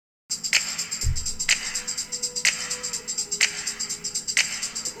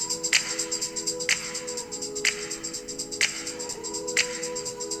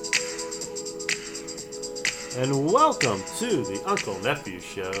and welcome to the Uncle Nephew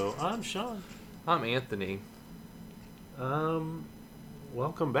Show. I'm Sean. I'm Anthony.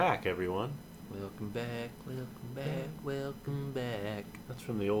 Welcome back, everyone. Welcome back, welcome back, welcome back. That's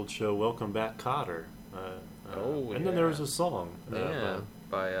from the old show, Welcome Back, Kotter. And then there was a song.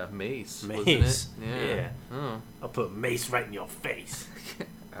 By Mace. Mace. Wasn't it? Yeah. Oh. I'll put Mace right in your face.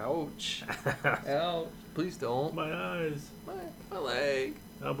 Ouch. Ouch. Please don't. My eyes. My leg.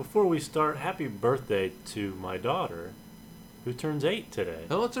 Now, before we start, happy birthday to my daughter, who turns 8 today.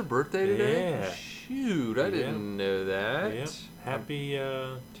 Oh, it's her birthday today? Yeah. Shoot, I didn't know that. Yep. Happy,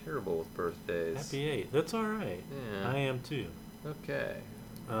 terrible with birthdays. Happy 8. That's all right. Yeah. I am too. Okay.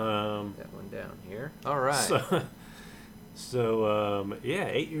 That one down here. All right. So,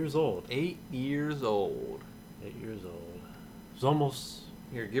 8 years old. 8 years old. 8 years old. It's almost...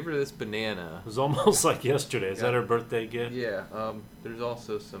 Here, give her this banana. It was almost like yesterday. Is that her birthday gift? Yeah. There's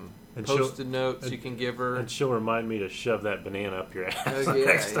also some Post-it notes you can give her. And she'll remind me to shove that banana up your ass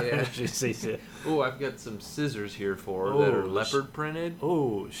next time she sees it. Oh, I've got some scissors here for her that are leopard printed.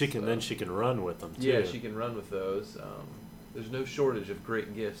 Oh, she can run with them too. Yeah, she can run with those. There's no shortage of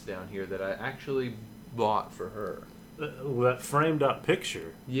great gifts down here that I actually bought for her. That framed up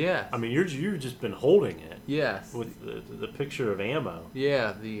picture. Yeah. I mean, you've just been holding it. Yes. With the picture of ammo.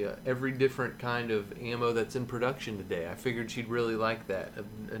 Yeah, the every different kind of ammo that's in production today. I figured she'd really like that.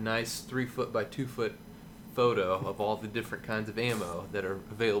 A nice 3 foot by 2 foot photo of all the different kinds of ammo that are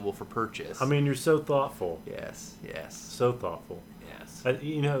available for purchase. I mean, you're so thoughtful. Yes. So thoughtful. Yes.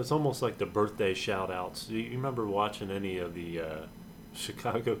 It's almost like the birthday shout-outs. You remember watching any of the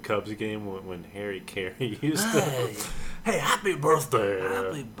Chicago Cubs game when Harry Carey used to... Hey, happy birthday!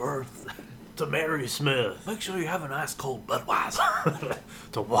 Happy birthday. To Mary Smith. Make sure you have a nice cold Budweiser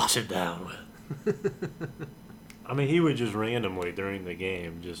to wash it down with. I mean, he would just randomly during the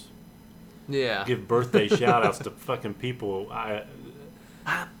game just give birthday shout-outs to fucking people.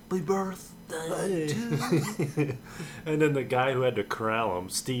 Happy birthday to And then the guy who had to corral him,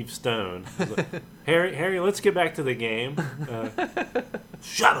 Steve Stone, was like, Harry, let's get back to the game.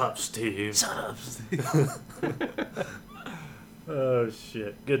 Shut up, Steve. Shut up, Steve. Oh,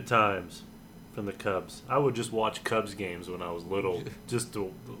 shit. Good times from the Cubs. I would just watch Cubs games when I was little just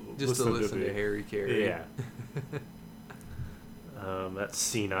to listen to Harry Carey. Yeah. That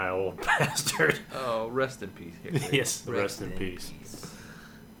senile old bastard. Oh, rest in peace, Harry. Yes, rest in peace.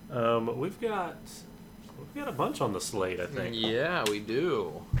 We've got a bunch on the slate, I think. Yeah, we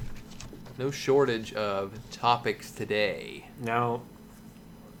do. No shortage of topics today. Now,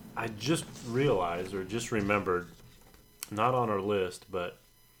 I just realized or just remembered, not on our list, but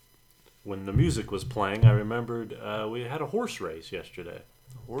when the music was playing, I remembered we had a horse race yesterday.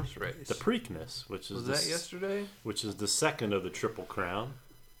 Horse race? The Preakness, which is that yesterday? Which is the second of the Triple Crown.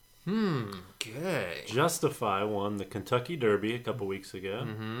 Okay. Justify won the Kentucky Derby a couple weeks ago.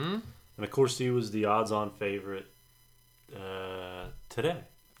 Mm-hmm. And of course, he was the odds-on favorite today.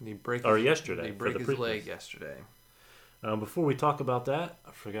 Yesterday. He broke his leg yesterday. Before we talk about that,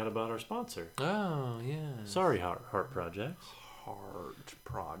 I forgot about our sponsor. Oh, yeah. Sorry, Heart Projects. Heart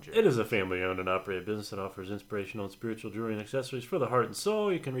Project. It is a family-owned and operated business that offers inspirational and spiritual jewelry and accessories for the heart and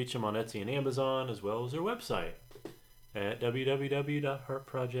soul. You can reach them on Etsy and Amazon, as well as their website at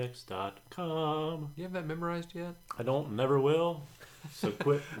www.heartprojects.com. You have that memorized yet? I don't, never will, so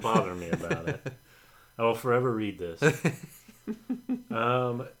quit bothering me about it. I will forever read this.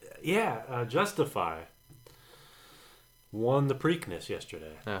 Justify won the Preakness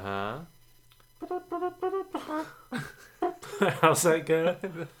yesterday. Uh-huh. How's that go?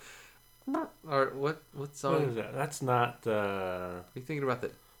 Or what song? What is that? That's not... Are you thinking about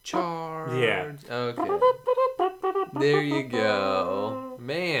the charge? Yeah. Okay. There you go.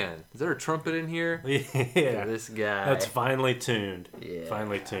 Man, is there a trumpet in here? Yeah. This guy. That's finely tuned. Yeah.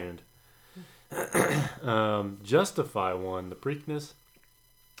 Finely tuned. Justify won the Preakness.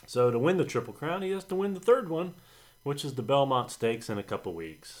 So to win the Triple Crown, he has to win the third one, which is the Belmont Stakes in a couple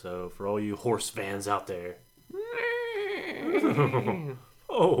weeks. So for all you horse fans out there.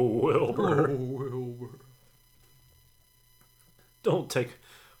 Oh, Wilbur. Don't take...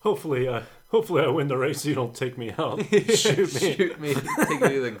 Hopefully I win the race so you don't take me out. Shoot me. Shoot me. Take me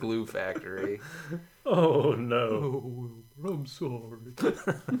to the glue factory. Oh, no. Oh, Wilbur, I'm sorry.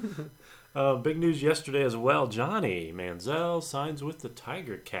 Big news yesterday as well. Johnny Manziel signs with the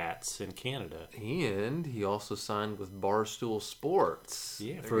Tiger Cats in Canada. And he also signed with Barstool Sports.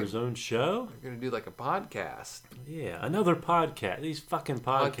 Yeah, for his own show. They're going to do like a podcast. Yeah, another podcast. These fucking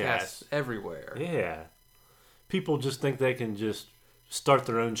podcasts. Everywhere. Yeah. People just think they can just start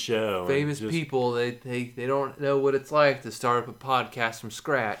their own show. Famous people, they don't know what it's like to start up a podcast from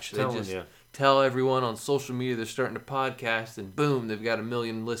scratch. They just tell everyone on social media they're starting to podcast, and boom, they've got 1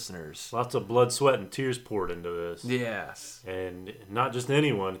 million listeners. Lots of blood, sweat, and tears poured into this. Yes. And not just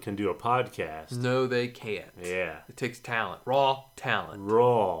anyone can do a podcast. No, they can't. Yeah. It takes talent. Raw talent.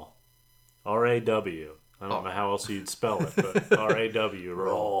 Raw. R-A-W. I don't know how else you'd spell it, but R-A-W.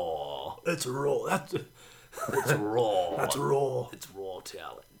 Raw. It's raw. It's raw. That's raw. It's raw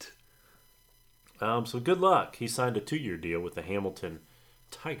talent. So good luck. He signed a 2-year deal with the Hamilton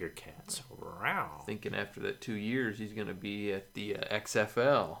Tiger Cats. Wow. Thinking after that 2 years, he's going to be at the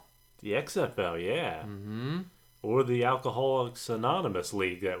XFL. The XFL, yeah. Mm-hmm. Or the Alcoholics Anonymous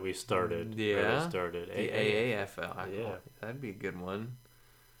League that we started. Yeah. Started. The AAFL. Yeah. That'd be a good one.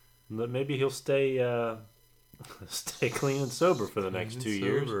 Maybe he'll stay clean and sober for the next 2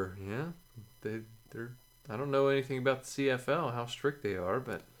 years. Yeah. They're. I don't know anything about the CFL, how strict they are,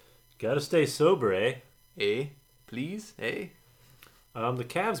 but... Got to stay sober, eh? Eh? Please? Eh? The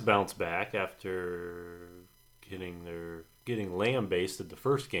Cavs bounced back after getting lambasted the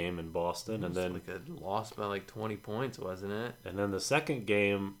first game in Boston, and then like a loss by like 20 points, wasn't it? And then the second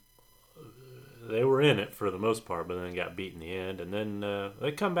game, they were in it for the most part, but then got beat in the end. And then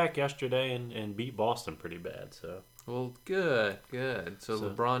they come back yesterday and beat Boston pretty bad. So well, good. So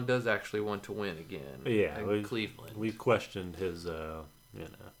LeBron does actually want to win again. Yeah, Cleveland. We questioned his,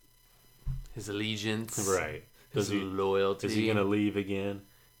 his allegiance, right? His loyalty. Is he going to leave again?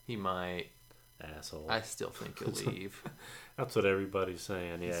 He might. Asshole. I still think he'll leave. That's what everybody's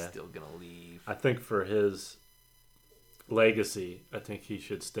saying. Yeah, he's still going to leave. I think for his legacy, I think he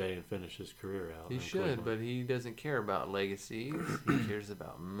should stay and finish his career out. He should, Cleveland. But he doesn't care about legacies. He cares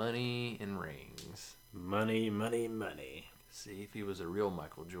about money and rings. Money. See, if he was a real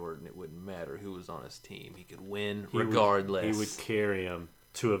Michael Jordan, it wouldn't matter who was on his team. He could win regardless. He would carry him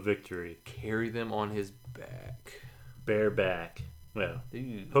to a victory. Carry them on his back. Bare back. Well,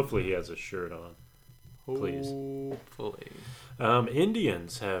 hopefully he has a shirt on. Please. Hopefully.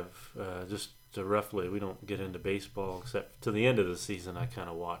 Indians have just to roughly, we don't get into baseball except to the end of the season. I kind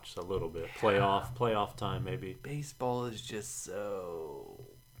of watched a little bit. Playoff time maybe. Baseball is just so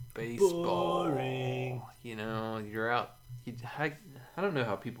baseball. Boring. You know, you're out. I don't know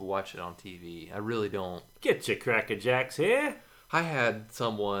how people watch it on TV. I really don't. Get your Cracker Jacks here. I had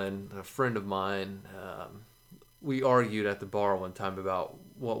someone, a friend of mine, we argued at the bar one time about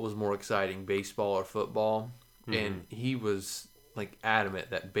what was more exciting, baseball or football. Mm-hmm. And he was like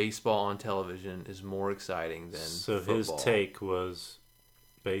adamant that baseball on television is more exciting than football. So his take was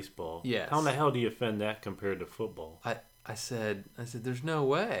baseball. Yes. How in the hell do you defend that compared to football? I said, there's no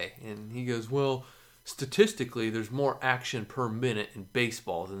way. And he goes, well, statistically, there's more action per minute in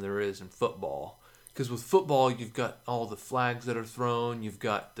baseball than there is in football. Because with football, you've got all the flags that are thrown. You've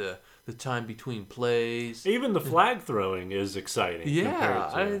got the time between plays. Even the flag throwing is exciting.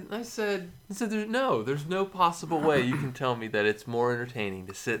 Yeah, I said there's no possible way you can tell me that it's more entertaining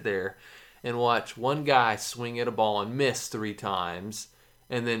to sit there and watch one guy swing at a ball and miss 3 times,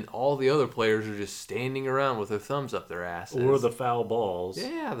 and then all the other players are just standing around with their thumbs up their asses. Or the foul balls.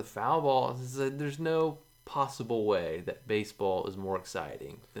 Yeah, the foul balls. There's no possible way that baseball is more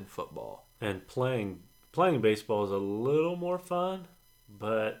exciting than football. And playing baseball is a little more fun,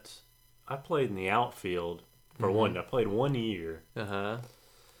 but I played in the outfield for one. I played 1 year.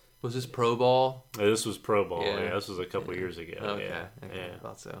 Was this pro ball? This was pro ball. Yeah, this was a couple years ago. Okay. Yeah. I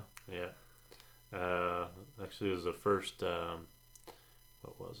thought so. Yeah. Actually, it was the first.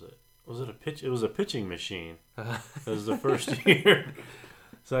 What was it? Was it a pitch? It was a pitching machine. It was the first year,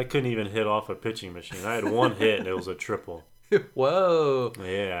 so I couldn't even hit off a pitching machine. I had one hit, and it was a triple. Whoa.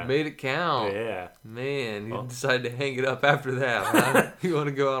 Yeah. Made it count. Yeah. Man, you decided to hang it up after that, huh? You want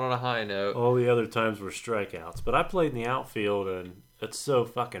to go out on a high note. All the other times were strikeouts. But I played in the outfield, and it's so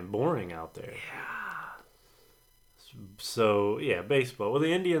fucking boring out there. Yeah. So, yeah, baseball. Well,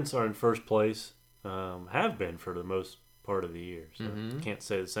 the Indians are in first place. Have been for the most part of the year. So can't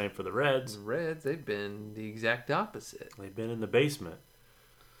say the same for the Reds. The Reds, they've been the exact opposite. They've been in the basement.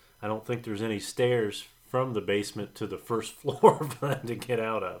 I don't think there's any stairs from the basement to the first floor for them to get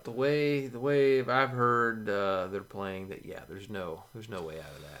out of. The way I've heard they're playing that, there's no way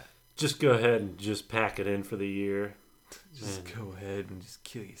out of that. Just go ahead and just pack it in for the year. Go ahead and just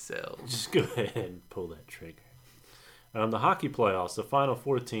kill yourselves. Just go ahead and pull that trigger. The hockey playoffs, the final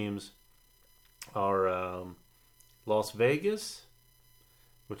 4 teams are Las Vegas,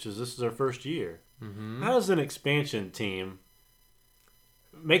 this is their first year. Mm-hmm. How does an expansion team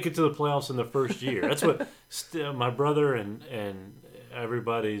make it to the playoffs in the first year? That's what my brother and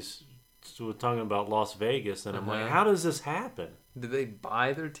everybody's talking about Las Vegas, and I'm like, how does this happen? Do they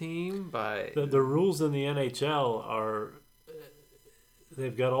buy their team? The rules in the NHL are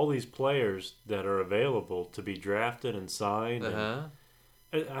they've got all these players that are available to be drafted and signed. Uh-huh.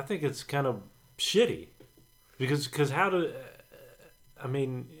 And I think it's kind of shitty because I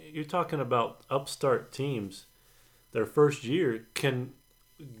mean, you're talking about upstart teams. Their first year can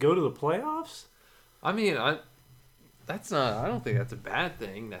go to the playoffs. I mean, I don't think that's a bad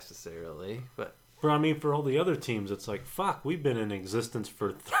thing necessarily, but I mean, for all the other teams, it's like, fuck, we've been in existence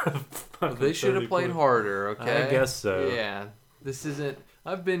for. They should have played harder. Okay, I guess so. Yeah, this isn't.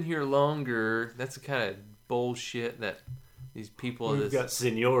 I've been here longer. That's the kind of bullshit that these people. We've got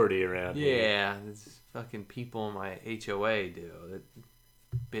seniority around here. Yeah, these fucking people in my HOA do. That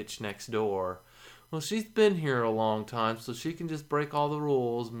bitch next door. Well, she's been here a long time, so she can just break all the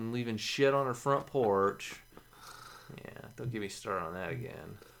rules and leaving shit on her front porch. Yeah, don't get me started on that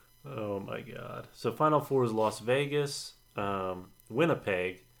again. Oh my god. So Final Four is Las Vegas,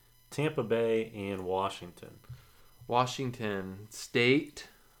 Winnipeg, Tampa Bay, and Washington. Washington State,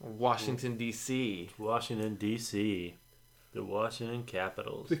 Washington, D.C. Washington, D.C. The Washington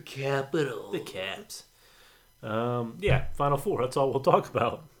Capitals. The Capitals. The Caps. Yeah, Final Four. That's all we'll talk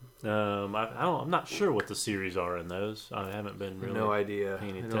about. I'm not sure what the series are in those. I haven't been really no idea.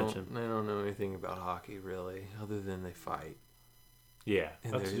 paying attention. I don't know anything about hockey really, other than they fight. Yeah,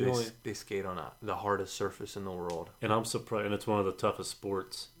 And that's they skate on the hardest surface in the world. And I'm surprised. And it's one of the toughest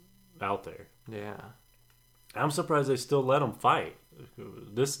sports out there. Yeah. I'm surprised they still let them fight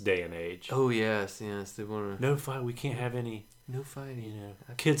this day and age. Oh yes. They want to. No fight. We can't have any. No fighting. You know,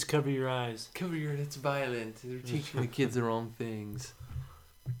 kids, cover your eyes. Cover your. It's violent. They're teaching the kids the wrong things.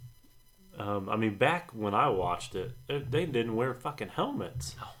 I mean, back when I watched it, they didn't wear fucking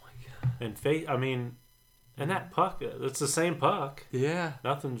helmets. Oh my god! And and that puck, it's the same puck. Yeah,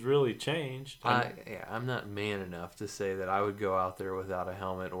 nothing's really changed. I'm not man enough to say that I would go out there without a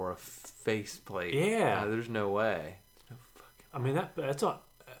helmet or a faceplate. Yeah, there's no way. No fucking. I mean that's a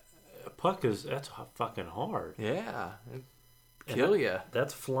puck that's fucking hard. Yeah. Kill you.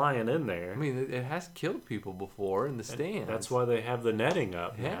 That's flying in there. I mean, it has killed people before in the stands. That's why they have the netting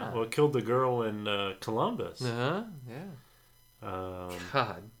up. Yeah. Now. Well, it killed the girl in Columbus. Yeah.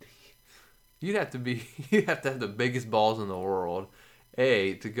 God, you'd have to have the biggest balls in the world,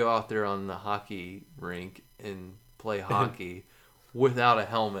 to go out there on the hockey rink and play hockey without a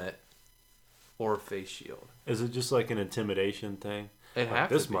helmet or a face shield. Is it just like an intimidation thing? It like, have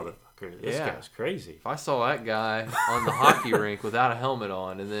this to be. motherfucker. This guy's crazy. If I saw that guy on the hockey rink without a helmet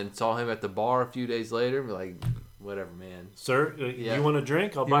on, and then saw him at the bar a few days later, I'd be like, whatever, man. Sir, you want a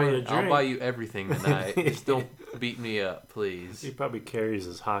drink? I'll buy you a drink. I'll buy you everything tonight. Just don't beat me up, please. He probably carries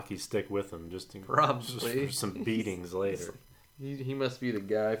his hockey stick with him just probably for some beatings later. He must be the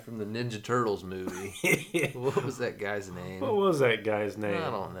guy from the Ninja Turtles movie. What was that guy's name? What was that guy's name?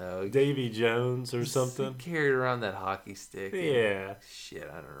 I don't know. Davy Jones or something? He carried around that hockey stick. Yeah. Shit,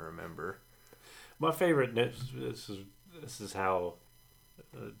 I don't remember. My favorite, this is how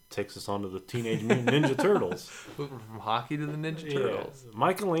it takes us on to the Teenage Mutant Ninja Turtles. From hockey to the Ninja Turtles.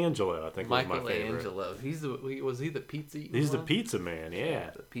 Michelangelo, I think, was my favorite. Michelangelo. Was he the pizza eating He's one? the pizza man,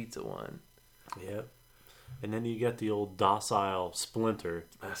 yeah. The pizza one. Yep. And then you got the old docile Splinter.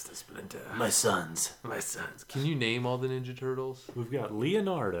 Master Splinter. My sons. Can you name all the Ninja Turtles? We've got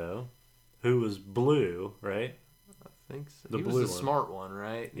Leonardo, who was blue, right? I think so. He was the smart one,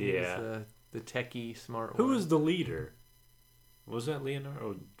 right? He was the techie smart one. Who was the leader? Was that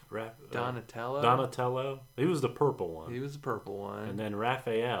Leonardo? Donatello? Donatello? He was the purple one. He was the purple one. And then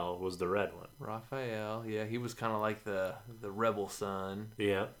Raphael was the red one. Raphael, yeah. He was kind of like the rebel son.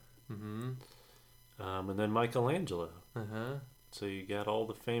 Yeah. Mm-hmm. And then Michelangelo. Uh-huh. So you got all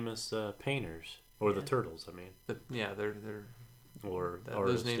the famous painters. Or the turtles, I mean. They're... Or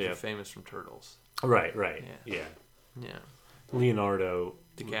those names are famous from Turtles. Right. Yeah. Leonardo...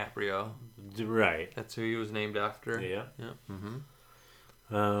 DiCaprio. Right. That's who he was named after. Yeah.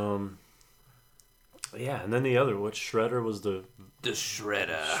 Mm-hmm. Yeah, and then the other, Shredder was the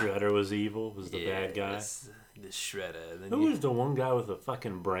Shredder. Shredder was evil, was the bad guy. The Shredder. Then Who was the one guy with a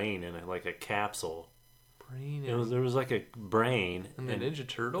fucking brain in it, like a capsule? There was like a brain. And the Ninja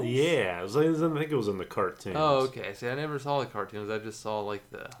Turtles? Yeah, I think it was in the cartoons. Oh, okay. See, I never saw the cartoons. I just saw like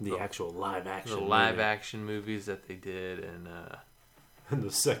the actual live action. The live action movies that they did, and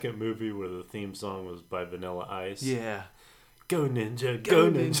the second movie where the theme song was by Vanilla Ice. Yeah. Go Ninja,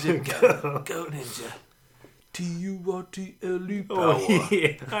 go Ninja, go. Go Ninja. T-U-R-T-L-E power. Oh,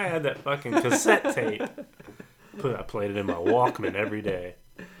 yeah. I had that fucking cassette tape. I played it in my Walkman every day.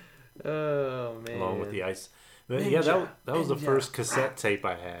 Oh, man. Along with the Ice. Ninja, yeah, that was the first cassette tape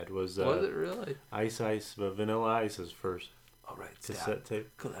I had. Was it really? Ice, Vanilla Ice's first All right, cassette tape.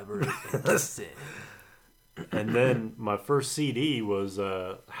 Collaborate and listen. And then my first CD was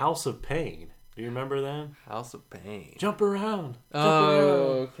House of Pain. Do you remember them? House of Pain. Jump around.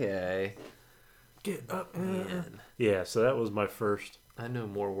 Okay. Get up. Man. Yeah, so that was my first. I know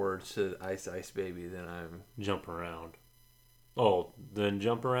more words to Ice Ice Baby than I'm... Jump around. Oh, then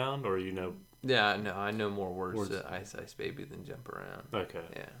Jump Around? Or you know... Yeah, no, I know more words to Ice Ice Baby than Jump Around. Okay.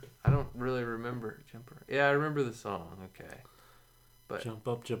 Yeah. I don't really remember Jump Around. Yeah, I remember the song. Okay. But jump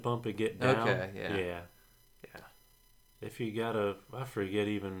up, and get down. Okay, yeah. Yeah. If you gotta... I forget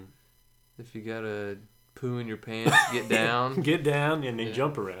even... If you gotta poo in your pants, get down. Get down and then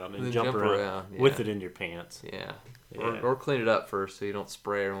jump around. And jump around with it in your pants. Yeah. Yeah. Or clean it up first so you don't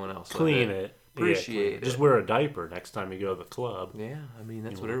spray everyone else Clean with it. Appreciate it. Just wear a diaper next time you go to the club. Yeah, I mean,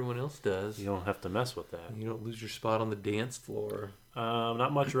 that's what everyone else does. You don't have to mess with that. You don't lose your spot on the dance floor.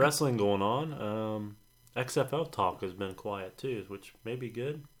 Not much wrestling going on. XFL talk has been quiet too, which may be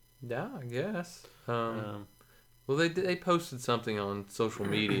good. Yeah, I guess. Well, they posted something on social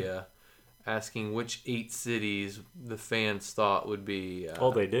media asking which 8 cities the fans thought would be...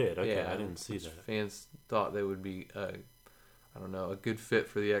 they did? Okay, yeah, I didn't see that. Fans thought they would be... I don't know, a good fit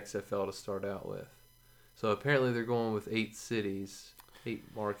for the XFL to start out with. So apparently they're going with 8 cities,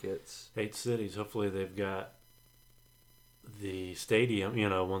 8 markets. 8 cities. Hopefully they've got the stadium,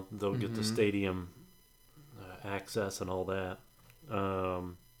 they'll get the stadium access and all that.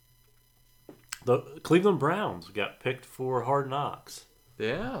 The Cleveland Browns got picked for Hard Knocks.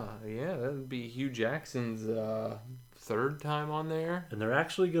 Yeah, that would be Hugh Jackson's 3rd time on there. And they're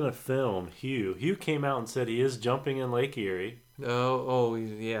actually going to film Hugh. Hugh came out and said he is jumping in Lake Erie.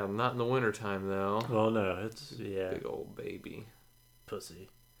 Yeah, not in the wintertime, though. Oh, no, it's, Big old baby.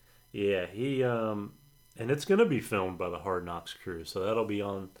 Pussy. Yeah, and it's going to be filmed by the Hard Knocks crew, so that'll be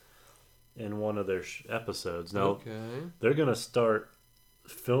on in one of their episodes. Now, they're going to start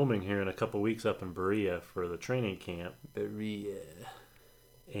filming here in a couple weeks up in Berea for the training camp. Berea.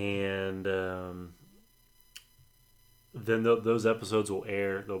 And then those episodes will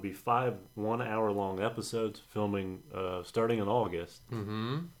air. There'll be 5 1-hour-long episodes filming starting in August.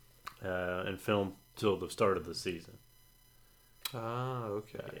 And film till the start of the season. Ah,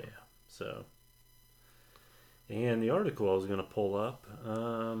 okay. Yeah. So, and the article I was going to pull up,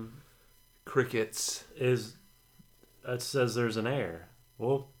 crickets, it says there's an error.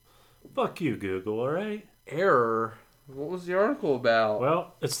 Well, fuck you, Google. All right. Error. What was the article about?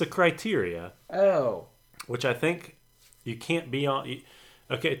 Well, it's the criteria. Oh. Which I think you can't be on.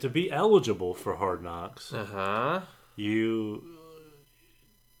 Okay, to be eligible for Hard Knocks, you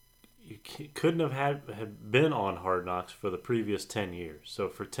couldn't have been on Hard Knocks for the previous 10 years. So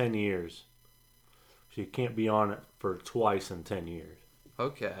for 10 years, you can't be on it for twice in 10 years.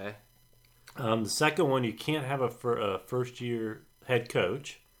 Okay. The second one, you can't have a first-year head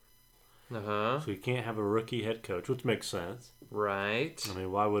coach. So you can't have a rookie head coach, which makes sense. Right. I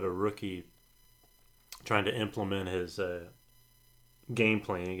mean, why would a rookie trying to implement his game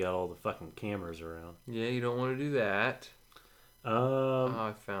plan? You got all the fucking cameras around. Yeah, you don't want to do that.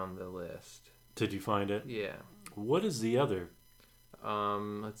 I found the list. Did you find it? Yeah. What is the other?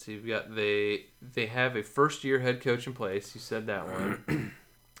 Let's see. We got they have a first year head coach in place. You said that one.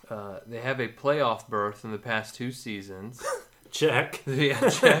 They have a playoff berth in the past 2 seasons. Check. Yeah,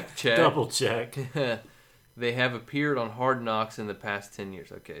 check. Double check. They have appeared on Hard Knocks in the past 10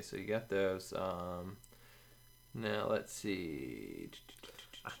 years. Okay, so you got those. Now, let's see.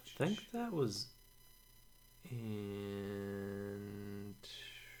 I think that was... And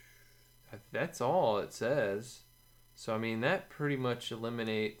that's all it says. So, I mean, that pretty much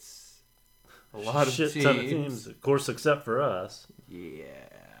eliminates a lot of teams. Ton of teams, of course, except for us. Yeah,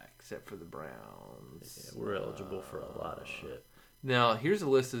 except for the Browns. Yeah, we're eligible for a lot of shit. Now, here's a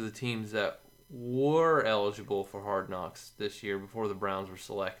list of the teams that were eligible for Hard Knocks this year before the Browns were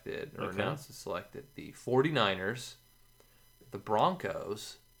selected or announced as selected. The 49ers, the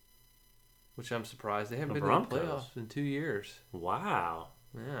Broncos, which I'm surprised they haven't been in the playoffs in 2 years. Wow.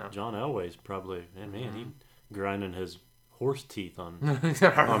 Yeah. John Elway's probably, he grinding his horse teeth on his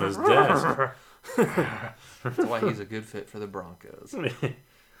desk. That's why he's a good fit for the Broncos.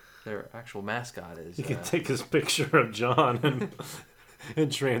 Their actual mascot is... You can take his picture of John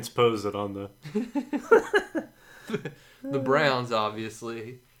and transpose it on the... the Browns,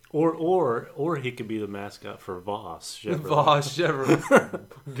 obviously. Or he could be the mascot for Voss Chevrolet. Voss Chevrolet.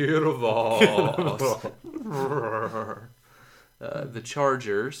 Get a Voss. The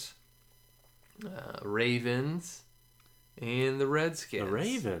Chargers, Ravens, and the Redskins. The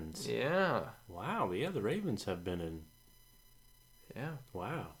Ravens? Yeah. Wow, yeah, the Ravens have been in... Yeah.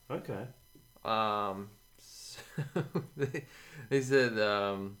 Wow, okay. So they said,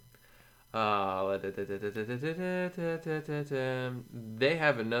 They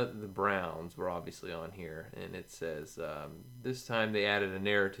have another. The Browns were obviously on here, and it says this time they added a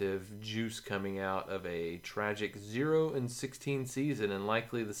narrative juice coming out of a tragic 0-16 season, and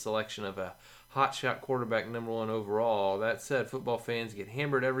likely the selection of a hotshot quarterback #1 overall. That said, football fans get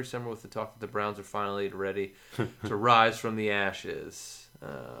hammered every summer with the talk that the Browns are finally ready to rise from the ashes.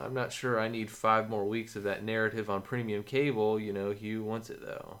 I'm not sure I need 5 more weeks of that narrative on premium cable. Hugh wants it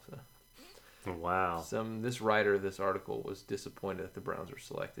though. So. Wow. This writer of this article was disappointed that the Browns were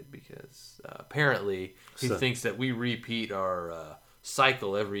selected because apparently he thinks that we repeat our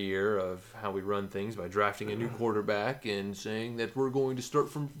cycle every year of how we run things by drafting a new quarterback and saying that we're going to start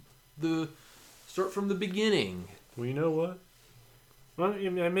from the beginning. Well, you know what? Well,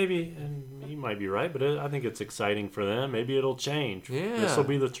 maybe, and he might be right, but I think it's exciting for them. Maybe it'll change. Yeah. This will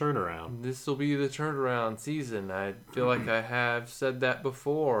be the turnaround. This will be the turnaround season. I feel like I have said that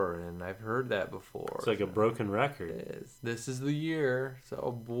before, and I've heard that before. It's like a broken record. It is. This is the year.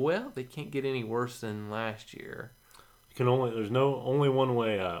 So, well, they can't get any worse than last year. There's only one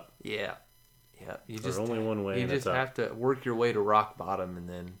way up. Yeah. There's only one way. You just have to work your way to rock bottom and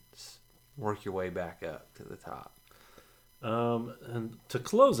then work your way back up to the top. And to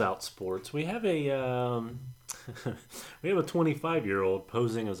close out sports, we have a 25-year-old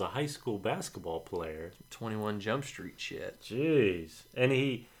posing as a high school basketball player. 21 Jump Street shit. Jeez. And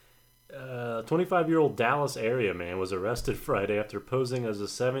he 25-year-old Dallas area man was arrested Friday after posing as a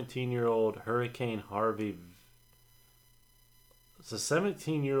 17-year-old Hurricane Harvey. It's a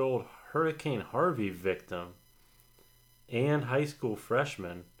 17-year-old Hurricane Harvey victim and high school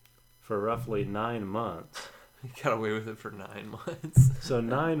freshman for roughly 9 months. He got away with it for 9 months. So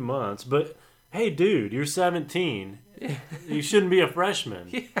 9 months. But, hey, dude, you're 17. Yeah. You shouldn't be a freshman.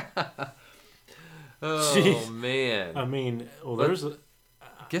 Yeah. Oh, jeez. Man. I mean, I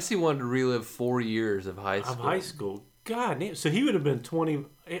guess he wanted to relive 4 years of high school. God damn. So he would have been 20.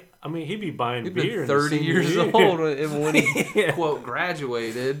 I mean, he'd be buying beer. He'd been 30 years old when he, quote,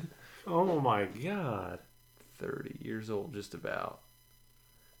 graduated. Oh, my God. 30 years old, just about.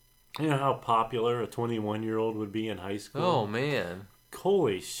 You know how popular a 21-year-old would be in high school? Oh, man.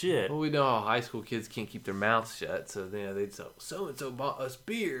 Holy shit. Well, we know how high school kids can't keep their mouths shut, so they'd say, so-and-so bought us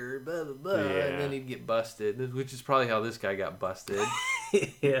beer, blah, blah, blah, yeah. and then he'd get busted, which is probably how this guy got busted.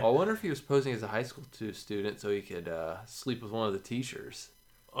 Yeah. I wonder if he was posing as a high school student so he could sleep with one of the teachers.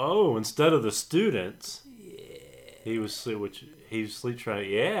 Oh, instead of the students. Yeah. He was sleep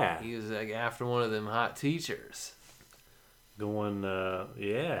trying. Yeah. He was like after one of them hot teachers. Going,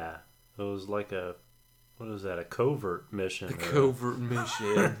 yeah. It was like a covert mission. A covert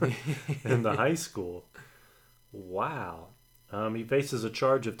mission. In the high school. Wow. He faces a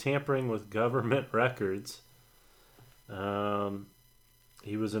charge of tampering with government records.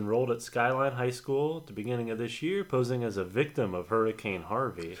 He was enrolled at Skyline High School at the beginning of this year, posing as a victim of Hurricane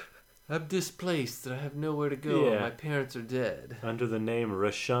Harvey. I'm displaced. I have nowhere to go. Yeah. My parents are dead. Under the name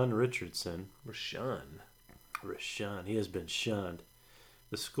Rashawn Richardson. Rashawn. He has been shunned.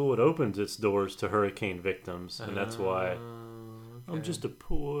 The school had opened its doors to hurricane victims, and that's why I'm just a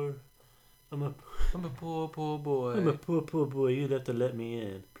poor... I'm a poor boy. I'm a poor boy. You'd have to let me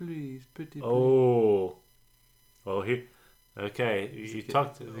in. Please, pretty please. Oh. Well, here... Okay, does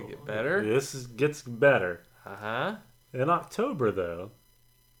it get better? Gets better. Uh-huh. In October, though,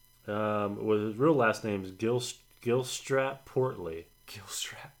 his real last name is Gilstrap Portley.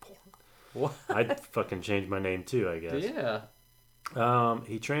 Gilstrap Portley. What? I'd fucking change my name too, I guess. Yeah.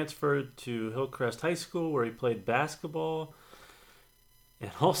 He transferred to Hillcrest High School where he played basketball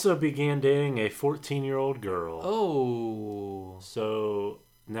and also began dating a 14-year-old girl. Oh. So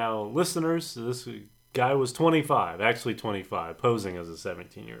now, listeners, this guy was 25, actually 25, posing as a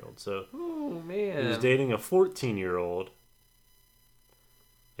 17-year-old. So oh, man. He was dating a 14-year-old.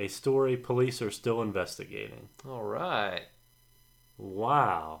 A story police are still investigating. All right.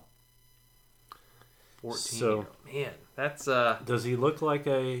 Wow. 14. So, man, that's does he look like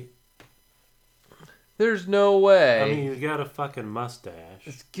a... There's no way. I mean, he's got a fucking mustache.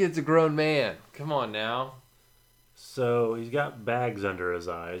 This kid's a grown man. Come on now. So, he's got bags under his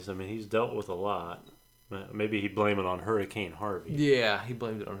eyes. I mean, he's dealt with a lot. Maybe he'd blame it on Hurricane Harvey. Yeah, he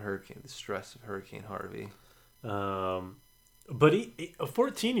blamed it on the stress of Hurricane Harvey. But a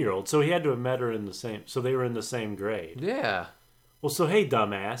 14-year-old, so he had to have met her so they were in the same grade. Yeah. Well, so hey,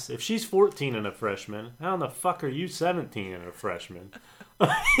 dumbass, if she's 14 and a freshman, how in the fuck are you 17 and a freshman?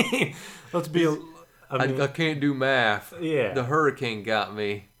 Let's be... I can't do math. Yeah. The hurricane got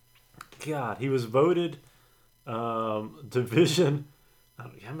me. God, he was voted division...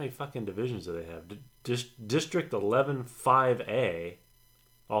 How many fucking divisions do they have? District 11-5A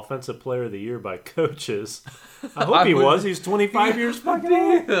Offensive Player of the Year by coaches. I hope he was. He's 25 years fucking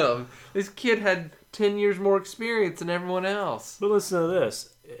old. Damn. This kid had 10 years more experience than everyone else. But listen to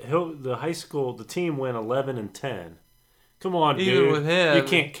this. The team went 11-10. Come on, Even dude. with him, you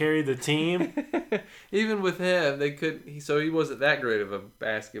can't carry the team. Even with him, they could. So he wasn't that great of a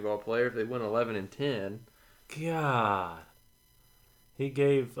basketball player. If they went 11-10, God, he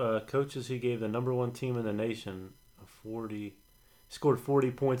gave coaches. He gave the number one team in the nation 40. He scored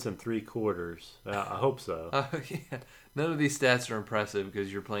 40 points in 3 quarters. I hope so. Yeah. None of these stats are impressive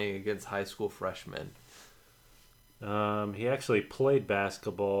because you're playing against high school freshmen. He actually played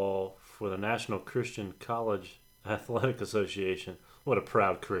basketball for the National Christian College Athletic Association. What a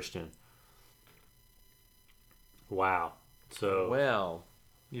proud Christian. Wow. So well,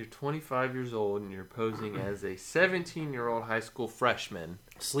 you're 25 years old and you're posing as a 17-year-old high school freshman.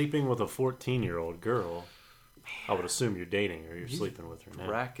 Sleeping with a 14-year-old girl. I would assume you're dating her. You're sleeping with her now.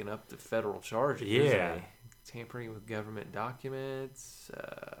 Racking up the federal charges. Yeah. Tampering with government documents.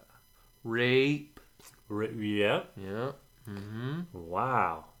 Rape. Yep. Yeah. Mm-hmm.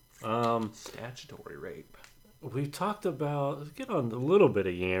 Wow. Statutory rape. We talked about, let's get on a little bit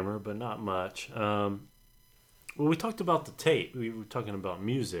of Yammer, but not much. Well, we talked about the tape. We were talking about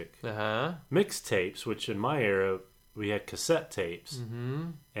music. Uh-huh. Mixtapes, which in my era, we had cassette tapes.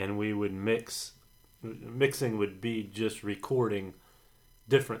 Mm-hmm. And we would mix. Mixing would be just recording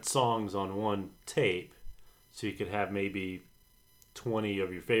different songs on one tape. So you could have maybe 20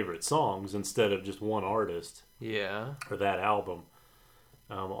 of your favorite songs instead of just one artist. Yeah. Or that album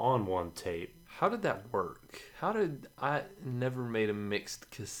on one tape. How did that work? I never made a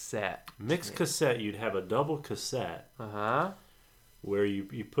mixed cassette? Mixed cassette, you'd have a double cassette. Uh-huh. Where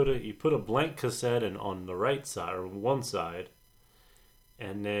you put a blank cassette on the right side or one side,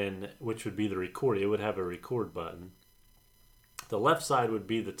 and then which would be the record. It would have a record button. The left side would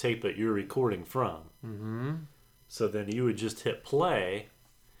be the tape that you're recording from. Mm-hmm. So then you would just hit play,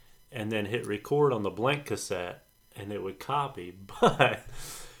 and then hit record on the blank cassette, and it would copy. But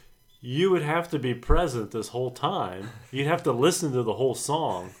you would have to be present this whole time. You'd have to listen to the whole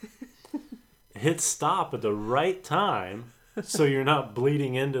song, hit stop at the right time, so you're not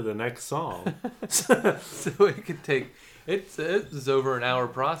bleeding into the next song. So it could take. It was over an hour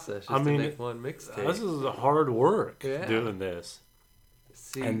process just to make one mixtape. This is hard work doing this.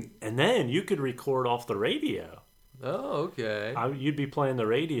 See, and then you could record off the radio. Oh, okay. You'd be playing the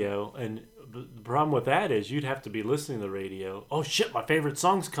radio, and the problem with that is you'd have to be listening to the radio. Oh shit, my favorite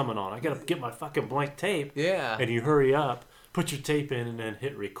song's coming on. I gotta get my fucking blank tape. Yeah. And you hurry up, put your tape in, and then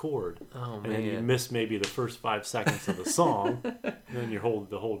hit record. Oh, man. And then you miss maybe the first 5 seconds of the song, and then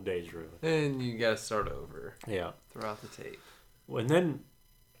the whole day's ruined. And you gotta start over. Yeah. Throughout the tape. And then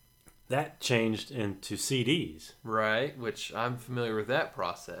that changed into CDs. Right, which I'm familiar with that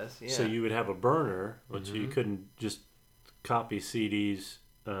process. Yeah. So you would have a burner, which you couldn't just copy CDs.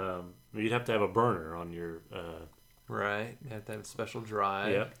 You'd have to have a burner on your... right, you have to have a special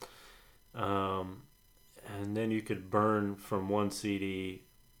drive. Yep. And then you could burn from one CD...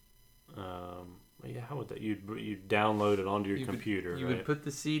 how would that... You'd download it onto your computer, You right? would put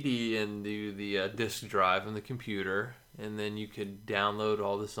the CD into the disk drive on the computer, and then you could download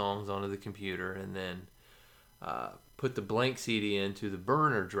all the songs onto the computer, and then put the blank CD into the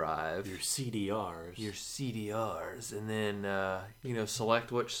burner drive. Your CDRs. And then,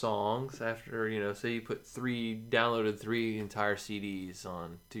 select which songs after, say you downloaded 3 entire CDs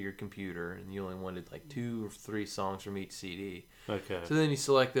onto your computer, and you only wanted like 2 or 3 songs from each CD. Okay. So then you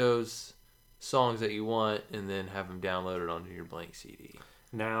select those songs that you want and then have them downloaded onto your blank CD.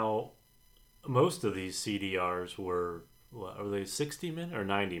 Now, most of these CDRs were they 60-minute or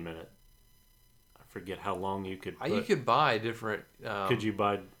 90-minute? I forget how long you could put. You could buy different... could you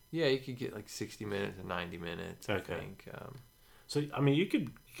buy... Yeah, you could get like 60 minutes and 90 minutes, I think. So, I mean, you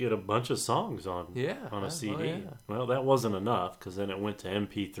could get a bunch of songs on a CD. Oh, yeah. Well, that wasn't enough because then it went to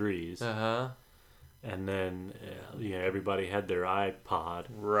MP3s. Uh-huh. And then, everybody had their iPod.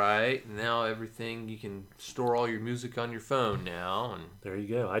 Right. Now everything, you can store all your music on your phone now. And there you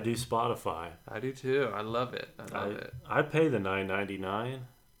go. I do Spotify. I do too. I love it. I pay the $9.99.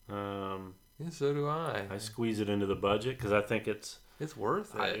 Yeah, so do I. I squeeze it into the budget because I think it's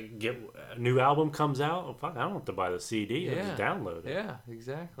worth it. I get a new album comes out. Oh, fuck, I don't have to buy the CD. I just download it. Yeah,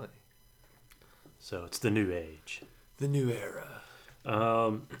 exactly. So it's the new age. The new era.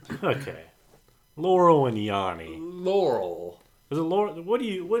 Okay. Laurel and Yanny. Laurel. Is it Laurel? What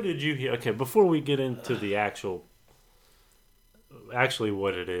did you hear? Okay, before we get into the actually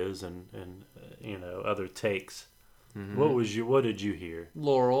what it is and other takes, what did you hear?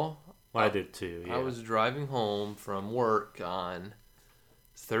 Laurel. I did too. Yeah. I was driving home from work on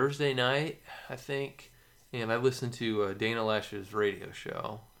Thursday night, I think, and I listened to Dana Loesch's radio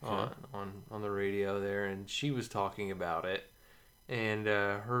show on the radio there, and she was talking about it, and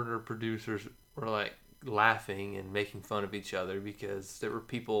her producers were like laughing and making fun of each other because there were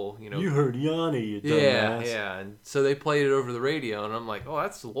people, You heard Yanny, you dumbass. Yeah, and so they played it over the radio, and I'm like, oh,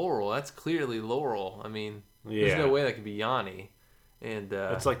 that's Laurel. That's clearly Laurel. I mean, there's no way that could be Yanny. And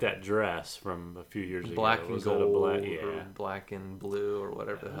it's like that dress from a few years ago. Black and gold, or black and blue, or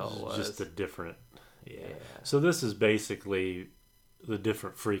whatever the hell it was. Just a different, So this is basically the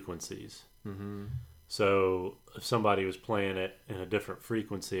different frequencies. Mm-hmm. So if somebody was playing it in a different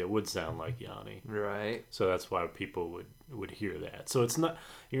frequency, it would sound like Yanny. Right. So that's why people would hear that. So it's not,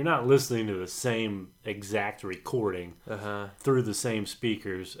 you're not listening to the same exact recording through the same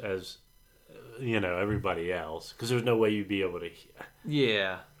speakers as everybody else, because there's no way you'd be able to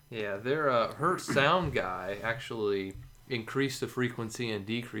hear. Her sound guy actually increased the frequency and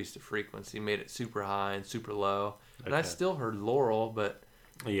decreased the frequency, made it super high and super low, and I still heard Laurel, but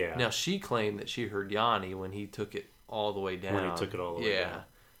now she claimed that she heard Yanny when he took it all the way down.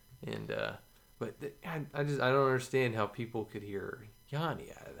 And but I don't understand how people could hear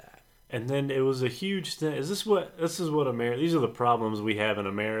Yanny out of that. And then it was a huge thing. This is what America. These are the problems we have in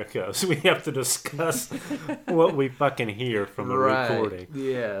America. So we have to discuss what we fucking hear from the recording.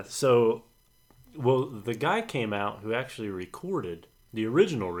 Yeah. So, the guy came out who actually recorded the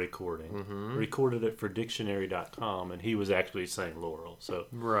original recording, recorded it for dictionary.com, and he was actually saying Laurel. So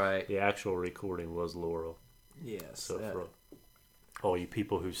the actual recording was Laurel. Yes. So for all you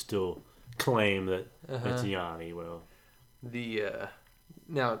people who still claim that it's Yanny, well,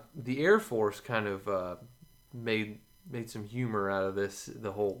 Now, the Air Force kind of made some humor out of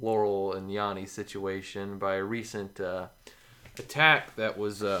the whole Laurel and Yanny situation by a recent attack that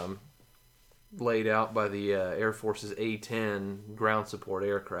was laid out by the Air Force's A-10 ground support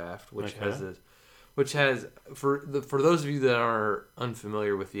aircraft, which has for those of you that are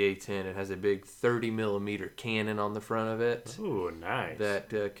unfamiliar with the A-10, it has a big 30 millimeter cannon on the front of it. Ooh, nice.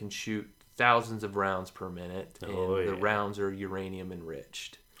 That can shoot thousands of rounds per minute, and the rounds are uranium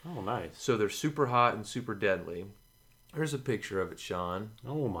enriched. Oh, nice. So they're super hot and super deadly. There's a picture of it, Sean.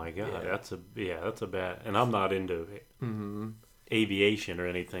 Oh my God, that's a bad. And I'm not into aviation or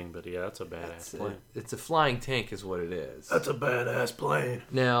anything, but that's a badass plane. It's a flying tank, is what it is. That's a badass plane.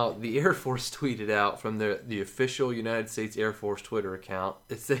 Now, the Air Force tweeted out from the official United States Air Force Twitter account.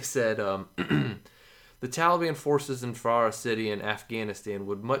 They said. The Taliban forces in Farah City in Afghanistan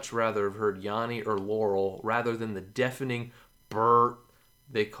would much rather have heard Yanny or Laurel rather than the deafening burr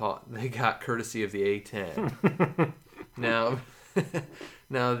they got courtesy of the A-10. Now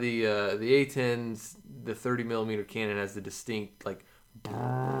the A-10's the 30 millimeter cannon has the distinct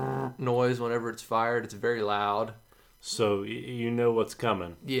noise whenever it's fired. It's very loud. So you know what's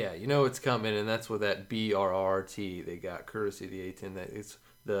coming. Yeah, you know it's coming, and that's what that BRRT they got courtesy of the A-10. That it's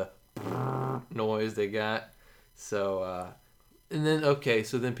the noise they got. So and then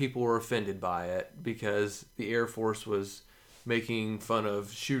so then people were offended by it because the Air Force was making fun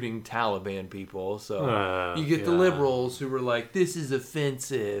of shooting Taliban people. So you get the liberals who were like, this is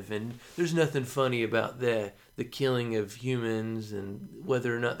offensive and there's nothing funny about the killing of humans and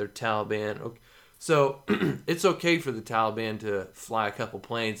whether or not they're Taliban. Okay. So it's okay for the Taliban to fly a couple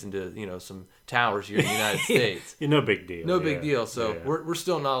planes into some towers here in the United States. No big deal. No big deal. So we're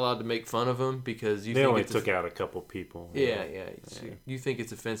still not allowed to make fun of them because they only took out a couple people. Yeah. So you think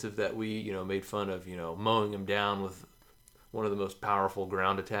it's offensive that we made fun of mowing them down with one of the most powerful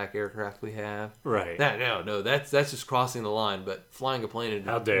ground attack aircraft we have. Right. No, that's just crossing the line. But flying a plane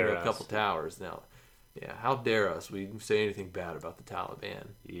into a couple towers now. Yeah, how dare us? We say anything bad about the Taliban?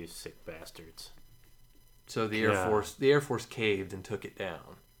 You sick bastards. So the Air Force caved and took it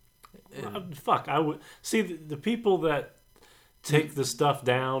down. I would see the people that take the stuff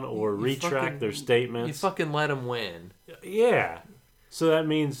down or retract their statements. You fucking let them win. Yeah. So that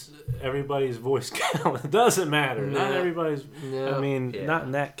means everybody's voice counts. It doesn't matter. Not everybody's. No, not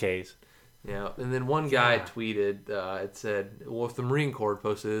in that case. Yeah. And then one guy tweeted. It said, "Well, if the Marine Corps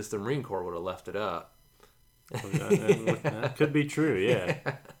posted this, the Marine Corps would have left it up." That could be true. Yeah.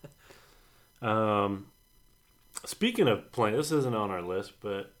 Speaking of planes, this isn't on our list,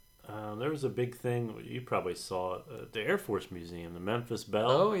 but there was a big thing. You probably saw it at the Air Force Museum, the Memphis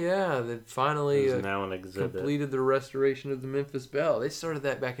Bell. Oh, yeah. They finally now an exhibit. Completed the restoration of the Memphis Bell. They started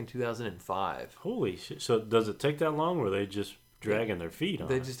that back in 2005. Holy shit. So does it take that long, or they just dragging their feet on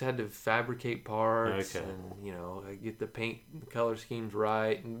They it. just had to fabricate parts Okay. and, get the paint color schemes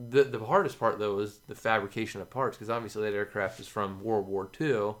right. And the hardest part, though, was the fabrication of parts, because obviously that aircraft is from World War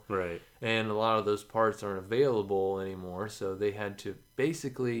II. Right. And a lot of those parts aren't available anymore, so they had to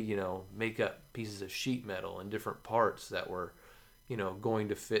basically, make up pieces of sheet metal and different parts that were, going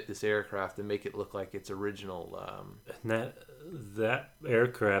to fit this aircraft and make it look like its original. And that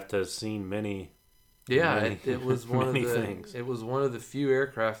aircraft has seen many. Yeah, many, it was one of many the things. it was one of the few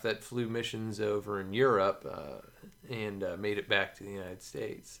aircraft that flew missions over in Europe and made it back to the United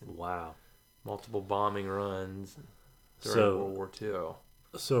States. Wow. Multiple bombing runs during World War II.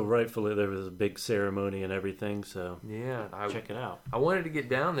 So rightfully there was a big ceremony and everything. So Yeah, check it out. I wanted to get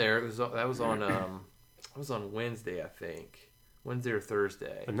down there. That was on Wednesday, I think. Wednesday or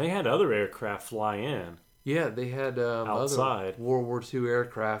Thursday. And they had other aircraft fly in. Yeah, they had Outside. other World War II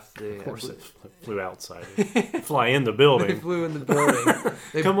aircraft. Of course, it flew outside. Fly in the building. They flew in the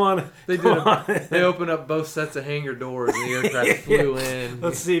building. Come on. They opened up both sets of hangar doors and the aircraft flew in.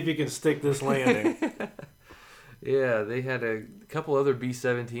 Let's see if you can stick this landing. Yeah, they had a couple other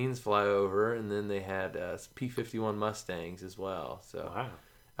B-17s fly over, and then they had P-51 Mustangs as well. So Wow.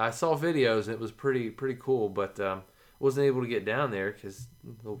 I saw videos, and it was pretty cool, but wasn't able to get down there because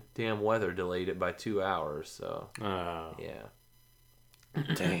the damn weather delayed it by 2 hours. So yeah.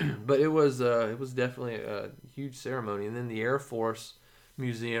 Dang. But it was definitely a huge ceremony. And then the Air Force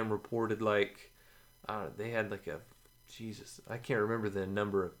Museum reported they had I can't remember the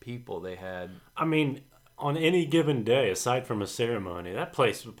number of people they had. I mean, on any given day, aside from a ceremony, that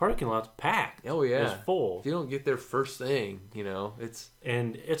place, the parking lot's packed. Oh yeah, It's full. If you don't get there first thing,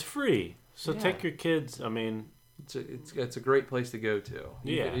 And it's free. So take your kids. I mean, it's a great place to go to.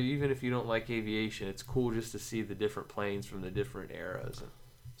 Yeah. Even if you don't like aviation, it's cool just to see the different planes from the different eras.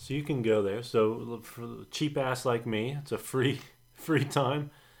 so you can go there. So for a cheap ass like me, it's a free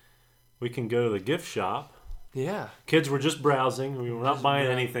time. We can go to the gift shop. Yeah. Kids were just browsing. We were not buying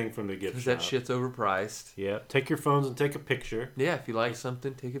anything from the gift shop. That shit's overpriced. Yeah. Take your phones and take a picture. Yeah, if you like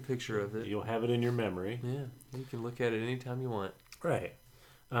something, take a picture of it. You'll have it in your memory. Yeah, you can look at it anytime you want. Right.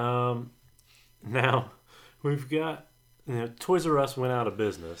 Now, we've got... Toys R Us went out of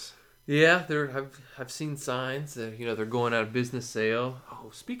business. Yeah, I've seen signs that they're going out of business sale. Oh,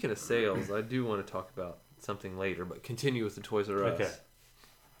 speaking of sales, I do want to talk about something later, but continue with the Toys R Us. Okay.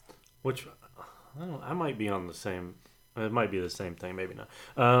 Which I might be on the same. It might be the same thing, maybe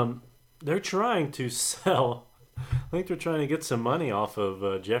not. They're trying to sell. I think they're trying to get some money off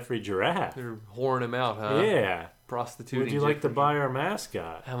of Jeffrey Giraffe. They're whoring him out, huh? Yeah. Prostituting. Would you like to buy our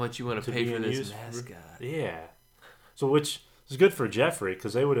mascoop? How much you want to pay for this mascot? Yeah. So which is good for Jeffrey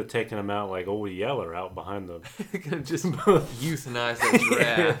because they would have taken him out like Old Yeller out behind them. They're gonna just euthanize that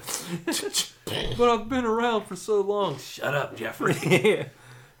giraffe. But I've been around for so long. Shut up, Jeffrey. Yeah.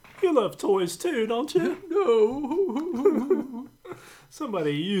 You love toys too, don't you? No.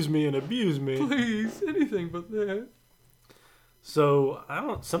 Somebody use me and abuse me. Please, anything but that. So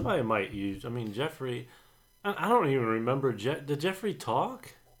somebody might use. I mean, Jeffrey. I don't even remember. Did Jeffrey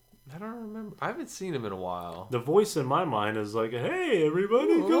talk? I don't remember. I haven't seen him in a while. The voice in my mind is like, "Hey,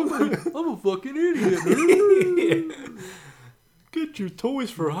 everybody, come! I'm a fucking idiot. Get your toys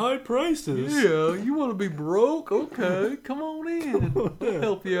for high prices." Yeah, you want to be broke? Okay, come on in. I'll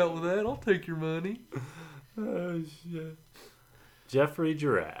help you out with that. I'll take your money. Shit. Jeffrey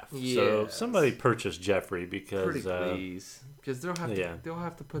Giraffe. Yes. So somebody purchase Jeffrey because pretty please, because they'll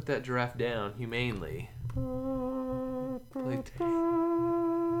have to put that giraffe down humanely.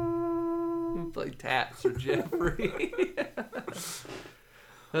 Play taps for Jeffrey.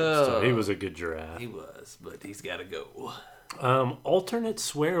 So he was a good giraffe. He was, but he's got to go. Alternate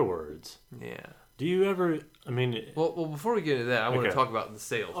swear words. Yeah. Do you ever? I mean, well, before we get into that, I want to talk about the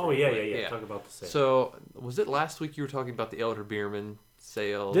sales. Oh yeah. Talk about the sales. So, was it last week you were talking about the Elder Beerman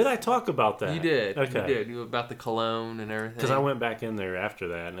sales? Did I talk about that? You did. Okay. You did. About the cologne and everything. Because I went back in there after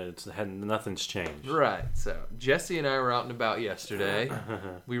that, and nothing's changed. Right. So Jesse and I were out and about yesterday.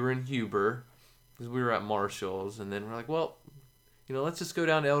 We were in Huber because we were at Marshall's, and then we're like, well, let's just go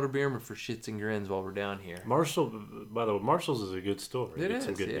down to Elder Beerman for shits and grins while we're down here. By the way, Marshall's is a good store. It is.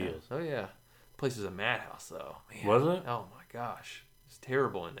 Some good yeah. deals. Oh yeah. Place is a madhouse though. Man. Was it? Oh my gosh, it's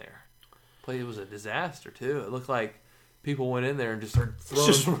terrible in there. It was a disaster too. It looked like people went in there and just started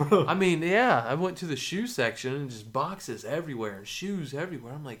throwing. I mean, yeah. I went to the shoe section and just boxes everywhere and shoes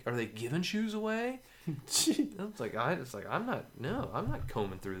everywhere. I'm like, are they giving shoes away? I'm not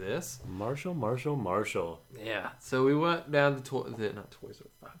combing through this. Marshall. Yeah. So we went down to Toys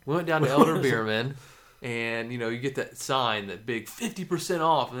R Us. We went down to Elder Beerman, And, you get that sign, that big 50%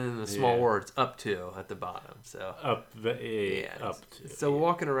 off, and then the small words, up to, at the bottom. So up to. So we're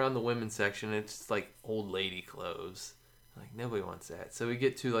walking around the women's section, and it's just like old lady clothes. Like, nobody wants that. So we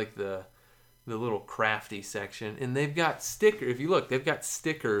get to, like, the little crafty section, and they've got stickers. If you look, they've got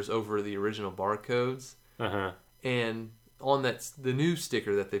stickers over the original barcodes. Uh-huh. And on the new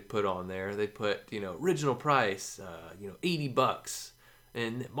sticker that they put on there, they put, original price, $80.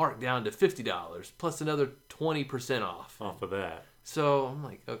 And marked down to $50 plus another 20% off of that. So I'm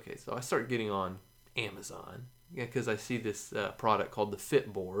like, okay. So I start getting on Amazon because I see this product called the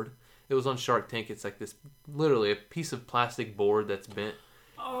Fit Board. It was on Shark Tank. It's like this, literally a piece of plastic board that's bent,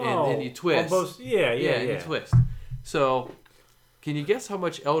 and you twist. Almost, yeah. You twist. So, can you guess how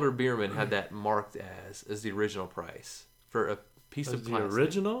much Elder Beerman had that marked as the original price for a piece of plastic? The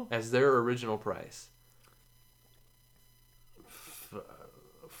original? As their original price.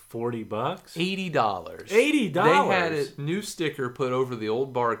 $40? $80. $80? They had a new sticker put over the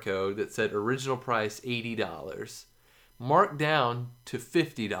old barcode that said original price $80. Marked down to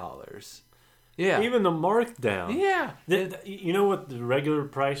 $50. Yeah. Even the markdown. Yeah. You know what the regular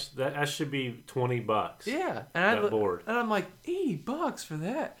price, that should be $20. Yeah. And board. And I'm like, $80 for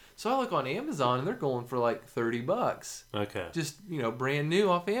that. So I look on Amazon and they're going for like $30. Okay. Just, brand new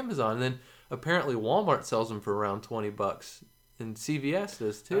off Amazon. And then apparently Walmart sells them for around $20. And CVS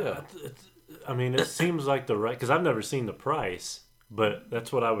does too. It seems like because I've never seen the price, but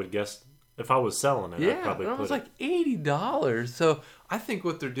that's what I would guess if I was selling it. I'd probably put it. It was like $80. So I think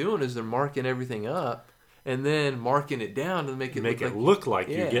what they're doing is they're marking everything up and then marking it down to make it look like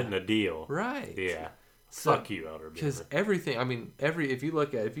you're getting a deal. Right. Yeah. So, fuck you, Elder Beerman. Because everything, if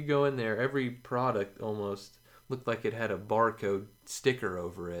you go in there, every product almost looked like it had a barcode sticker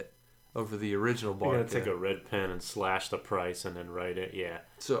over it. Over the original barcode. You're going to take a red pen and slash the price and then write it,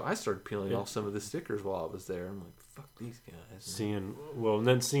 So I started peeling off some of the stickers while I was there. I'm like, fuck these guys. Seeing what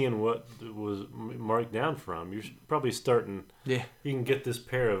was marked down from. You're probably starting... Yeah. You can get this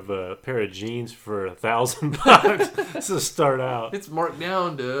pair of jeans for $1,000 to start out. It's marked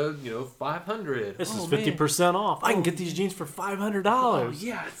down to, $500. This is 50% off. I can get these jeans for $500. Oh,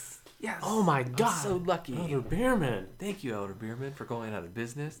 yes. Yes. Oh my God. I'm so lucky. Elder Beerman. Thank you, Elder Beerman, for going out of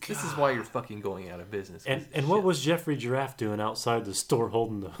business. God. This is why you're fucking going out of business. And what was Jeffrey Giraffe doing outside the store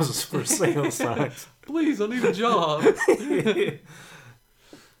holding those for sale signs? Please, I need a job.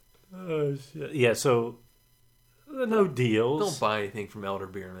 Oh, shit. Yeah, so no deals. Don't buy anything from Elder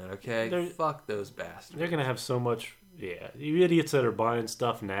Beerman, okay? Fuck those bastards. They're going to have so much... Yeah, you idiots that are buying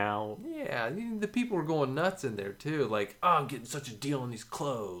stuff now. Yeah, the people are going nuts in there too. Like, I'm getting such a deal on these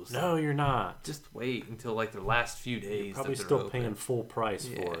clothes. No, you're not. Just wait until like their last few days. You're probably still paying full price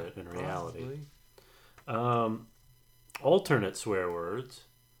for it in reality. Alternate swear words.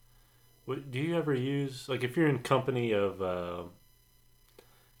 Do you ever use, like, if you're in company of...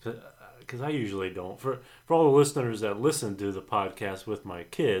 Because I usually don't. For all the listeners that listened to the podcast with my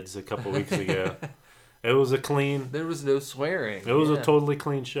kids a couple weeks ago... It was a clean... There was no swearing. It was a totally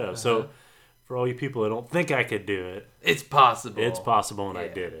clean show. Uh-huh. So, for all you people that don't think I could do it... It's possible. It's possible, and I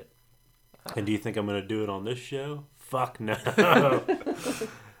did it. And do you think I'm going to do it on this show? Fuck no.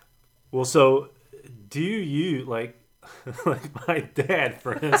 Well, so, do you, like my dad,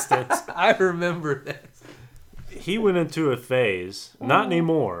 for instance... I remember that. He went into a phase. Not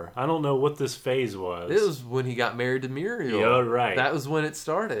anymore. I don't know what this phase was. It was when he got married to Muriel. Yeah, right. That was when it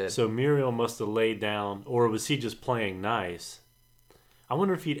started. So Muriel must have laid down, or was he just playing nice? I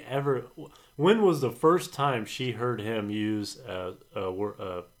wonder if he'd ever... When was the first time she heard him use a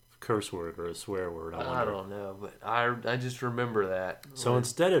curse word or a swear word? I don't know, but I just remember that. So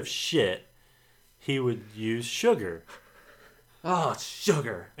instead of shit, he would use sugar. Oh,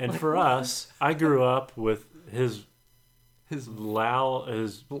 sugar. And for us, I grew up with his loud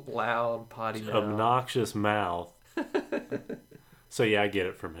potty mouth, obnoxious mouth. So yeah, I get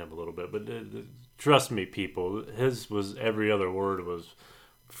it from him a little bit, but trust me, people, his was every other word was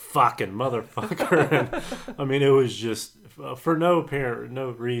fucking motherfucker. And, it was just for no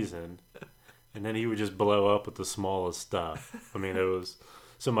apparent reason, and then he would just blow up with the smallest stuff. It was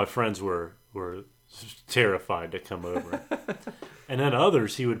so my friends were terrified to come over. And then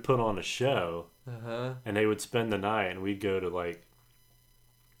others he would put on a show, and they would spend the night, and we'd go to, like,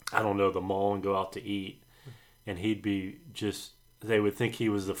 I don't know, the mall and go out to eat, and he'd be just, they would think he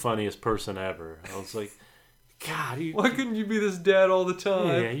was the funniest person ever. I was like, God, why couldn't you be this dad all the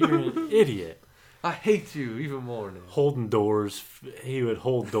time? Yeah, you're an idiot. I hate you even more now. Holding doors. He would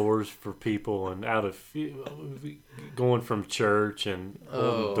hold doors for people and going from church and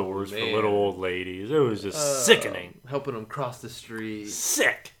holding doors for little old ladies. It was just sickening. Helping them cross the street.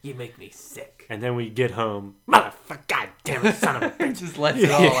 Sick. You make me sick. And then we get home. Motherfucker, goddamn it, son of a bitch. Just lets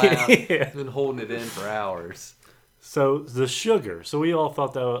it all out. Yeah. Been holding it in for hours. So the sugar. So we all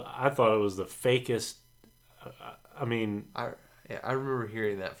thought I thought it was the fakest. I remember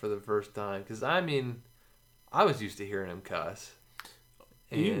hearing that for the first time because I was used to hearing him cuss,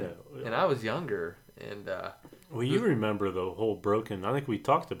 and I was younger, and you remember the whole broken? I think we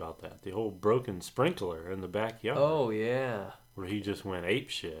talked about that. The whole broken sprinkler in the backyard. Oh yeah, where he just went ape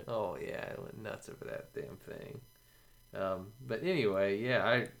shit. Oh yeah, I went nuts over that damn thing. But anyway,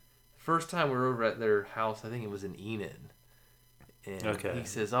 yeah, first time we were over at their house, I think it was in Enid, and he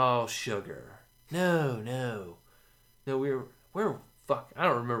says, "Oh, sugar, no, fuck, I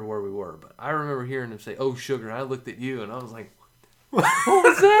don't remember where we were, but I remember hearing him say, 'Oh, sugar.' And I looked at you, and I was like, what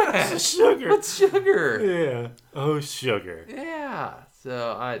was that? Sugar. What's sugar? Yeah. Oh, sugar. Yeah.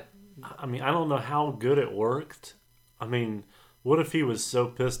 So I don't know how good it worked. I mean, what if he was so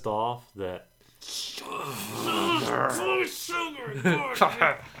pissed off that... Oh,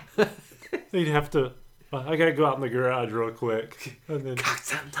 sugar. He'd have to... I gotta go out in the garage real quick. And then...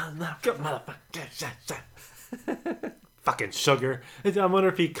 Fucking sugar. I wonder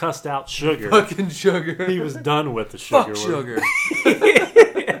if he cussed out sugar. Fucking sugar. He was done with the sugar. Fuck sugar.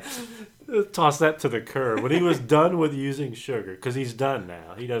 Toss that to the curb. When he was done with using sugar, because he's done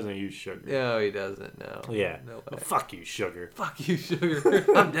now. He doesn't use sugar. No, he doesn't. No. Yeah. No way. Fuck you, sugar. Fuck you, sugar.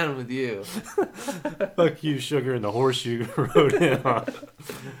 I'm done with you. Fuck you, sugar, and the horse you rode in on.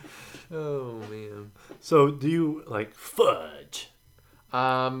 Oh man. So, do you like fudge?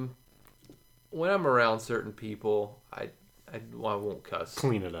 When I'm around certain people, I won't cuss.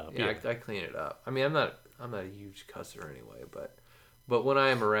 Clean it up. Yeah, I clean it up. I mean, I'm not a huge cusser anyway, but when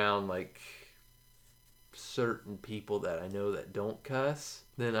I am around like certain people that I know that don't cuss,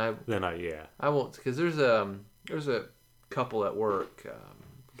 then I won't, because there's a couple at work,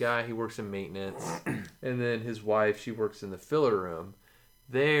 guy, he works in maintenance, and then his wife, she works in the filler room.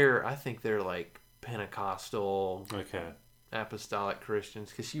 I think they're like Pentecostal. Okay. Apostolic Christians,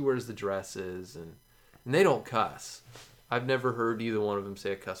 because she wears the dresses and they don't cuss. I've never heard either one of them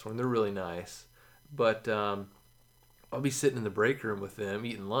say a cuss word. They're really nice, but I'll be sitting in the break room with them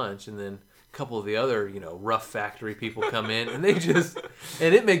eating lunch, and then a couple of the other rough factory people come in, and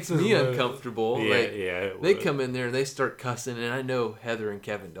and it makes me uncomfortable. They come in there and they start cussing, and I know Heather and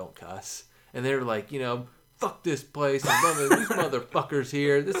Kevin don't cuss, and they're like, fuck this place, and these motherfuckers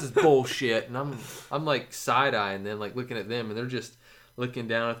here, this is bullshit. And I'm like side-eyeing them, like looking at them, and they're just looking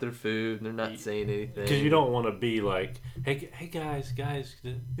down at their food, and they're not saying anything. Because you don't want to be like, hey guys,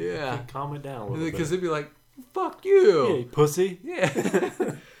 calm it down a little bit. Because they'd be like, fuck you. Yeah, you pussy.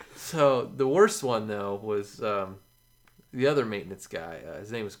 Yeah. So the worst one, though, was the other maintenance guy.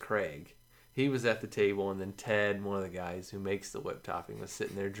 His name was Craig. He was at the table, and then Ted, one of the guys who makes the whipped topping, was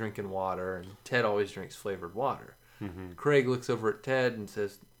sitting there drinking water, and Ted always drinks flavored water. Mm-hmm. Craig looks over at Ted and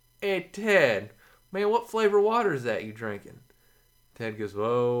says, "Hey, Ted, man, what flavor water is that you drinking?" Ted goes,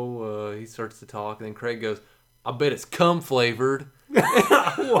 he starts to talk, and then Craig goes, "I bet it's cum flavored."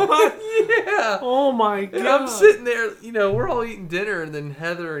 What? Yeah. Oh, my God. And I'm sitting there, we're all eating dinner, and then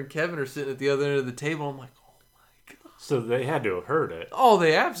Heather and Kevin are sitting at the other end of the table. I'm like, so they had to have heard it. Oh,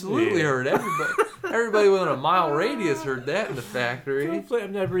 they absolutely heard it. Everybody within a mile radius heard that in the factory.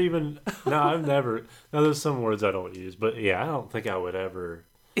 I've never. Now, there's some words I don't use, but yeah, I don't think I would ever.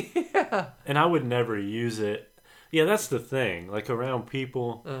 Yeah. And I would never use it. Yeah, that's the thing. Like around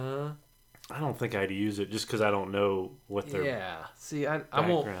people, I don't think I'd use it just because I don't know what their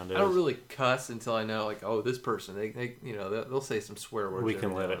background is. I don't really cuss until I know, like, oh, this person, they'll say some swear words. We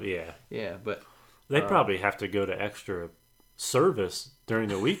can let it, yeah. Yeah, but. They probably have to go to extra service during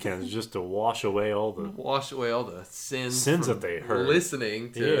the weekends just to wash away all the sins that they heard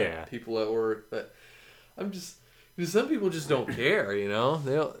listening to people at work. But I'm just, some people just don't care, they don't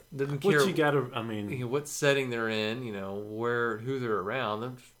care. What you gotta, I mean, what setting they're in, who they're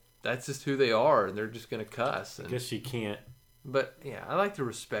around. That's just who they are, and they're just gonna cuss. I guess you can't. But yeah, I like to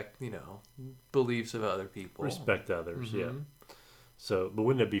respect, beliefs of other people. Respect others, mm-hmm. Yeah. So, but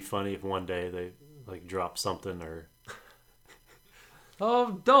wouldn't it be funny if one day they like drop something or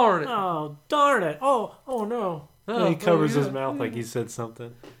oh darn it! Oh darn it! Oh no! He covers his mouth like he said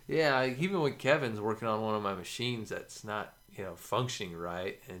something. Yeah, even when Kevin's working on one of my machines that's not functioning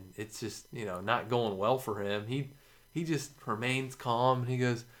right, and it's just not going well for him, he just remains calm, and he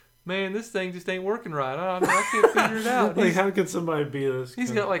goes, man, this thing just ain't working right. I can't figure it out. Like, how could somebody be this?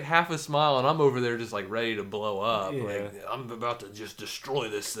 He's got like half a smile, and I'm over there just like ready to blow up. Yeah. Like, I'm about to just destroy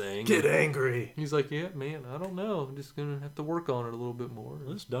this thing. Get angry. He's like, yeah, man, I don't know. I'm just going to have to work on it a little bit more.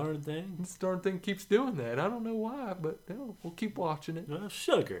 This darn thing. This darn thing keeps doing that. I don't know why, but we'll keep watching it. Oh,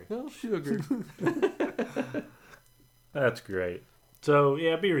 sugar. Oh, sugar. That's great. So,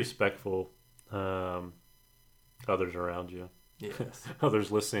 yeah, be respectful. Others around you. Yes.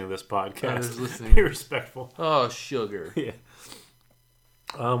 Others listening to this podcast. Others listening. Be respectful. Oh, sugar. Yeah.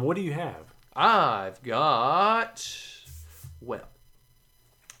 What do you have? I've got, well,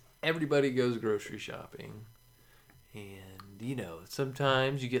 everybody goes grocery shopping. And,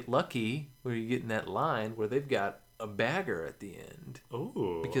 sometimes you get lucky where you get in that line where they've got a bagger at the end.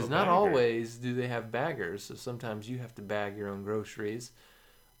 Ooh, because not always do they have baggers, so sometimes you have to bag your own groceries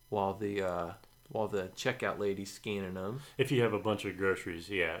while the checkout lady's scanning them. If you have a bunch of groceries,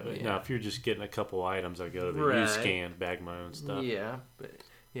 yeah. Now, if you're just getting a couple items, I go to the U-Scan, bag my own stuff.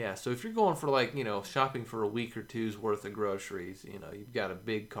 Yeah, so if you're going for shopping for a week or two's worth of groceries, you've got a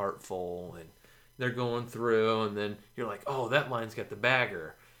big cart full and they're going through, and then you're like, oh, that line's got the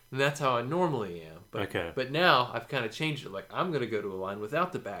bagger. And that's how I normally am. But now I've kind of changed it. Like, I'm going to go to a line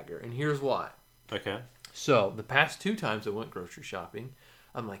without the bagger, and here's why. Okay. So the past 2 times I went grocery shopping,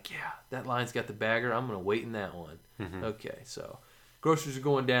 I'm like, yeah, that line's got the bagger. I'm going to wait in that one. Mm-hmm. Okay, so groceries are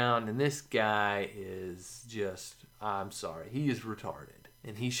going down, and this guy is just, I'm sorry, he is retarded,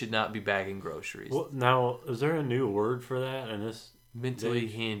 and he should not be bagging groceries. Well, now, is there a new word for that in this? Mentally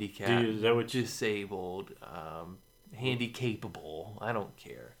handicapped, is that what disabled, handicapable, I don't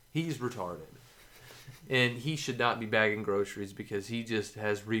care. He's retarded. And he should not be bagging groceries because he just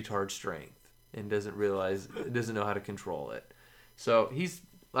has retard strength and doesn't know how to control it. So he's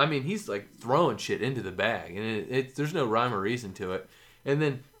like throwing shit into the bag, and there's no rhyme or reason to it. And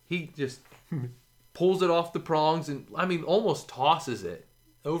then he just pulls it off the prongs and almost tosses it,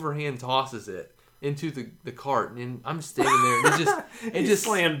 overhand tosses it into the cart. And I'm standing there and he just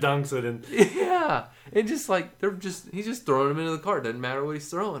slam dunks it in. Yeah, and just like he's just throwing them into the cart. Doesn't matter what he's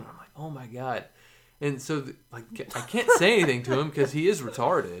throwing. I'm like, oh my god. And so, I can't say anything to him because he is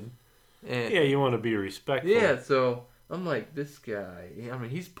retarded. And, yeah, you want to be respectful. Yeah, so I'm like, this guy,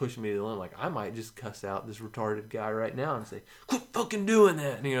 he's pushing me to the limit. Like, I might just cuss out this retarded guy right now and say, quit fucking doing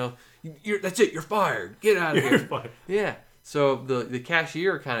that. And, that's it, you're fired. Get out of here. Fired. Yeah. So the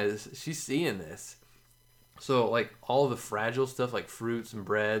cashier she's seeing this. So, like, all the fragile stuff, like fruits and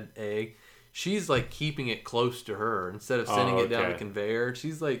bread, egg, she's, like, keeping it close to her instead of sending it down the conveyor.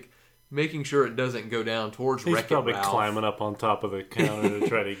 She's, like, making sure it doesn't go down towards Wreck-It Ralph. He's probably climbing up on top of the counter to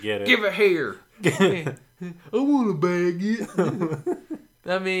try to get it. Give it here. I want to bag it.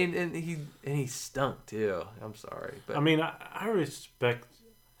 And he stunk too. I'm sorry, but I respect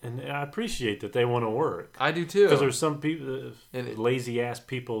and I appreciate that they want to work. I do too. Because there's some people, lazy ass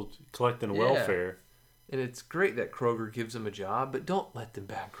people collecting welfare. And it's great that Kroger gives them a job, but don't let them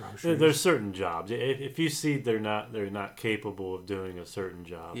bag groceries. There's certain jobs. If you see they're not capable of doing a certain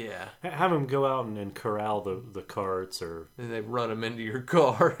job, have them go out and corral the carts, or and they run them into your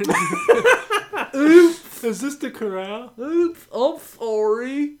car. Oops, is this the corral? Oops, I'm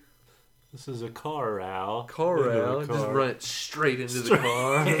sorry. This is a corral. Corral. Just run it straight into the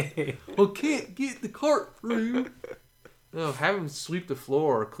car. Well, can't get the cart through. No, have them sweep the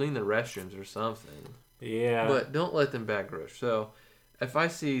floor or clean the restrooms or something. Yeah. But don't let them bag groceries. So, if I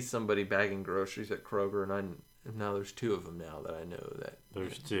see somebody bagging groceries at Kroger, and now there's 2 of them now that I know that.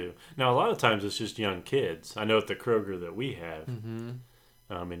 There's 2. Now, a lot of times it's just young kids. I know at the Kroger that we have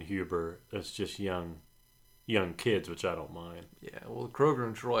in Huber, it's just young kids, which I don't mind. Yeah, well, Kroger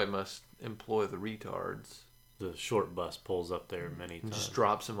in Troy must employ the retards. The short bus pulls up there many times. Just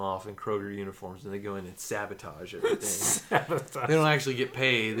drops them off in Kroger uniforms, and they go in and sabotage everything. They don't actually get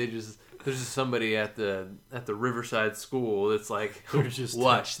paid. There's just somebody at the Riverside school that's like,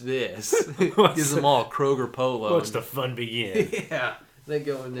 watch this. Gives them all Kroger polo. Watch the fun begin. Yeah. They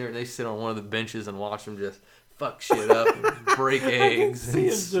go in there and they sit on one of the benches and watch them just fuck shit up and break eggs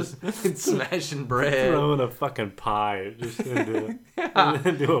and smashing bread. Throwing a fucking pie just into a bag.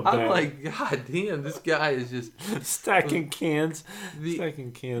 I'm like, god damn, this guy is just stacking cans on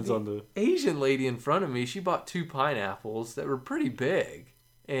the Asian lady in front of me. She bought 2 pineapples that were pretty big,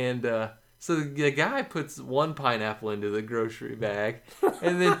 and so the guy puts 1 pineapple into the grocery bag,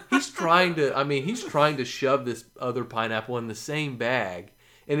 and then he's trying to shove this other pineapple in the same bag.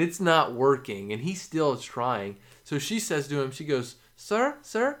 And it's not working, and he still is trying. So she says to him, she goes,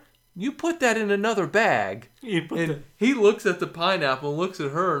 Sir, you put that in another bag. He looks at the pineapple and looks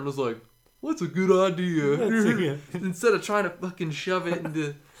at her and was like, What's a good idea? Yeah. Instead of trying to fucking shove it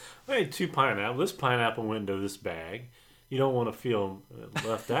into... I had 2 pineapples. This pineapple went into this bag. You don't want to feel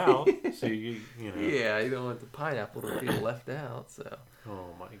left out. So, you know. Yeah, you don't want the pineapple to feel left out, so...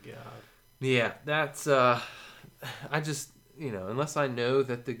 Oh, my God. Yeah, that's... I just... unless I know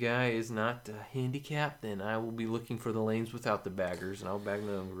that the guy is not handicapped, then I will be looking for the lanes without the baggers, and I'll bag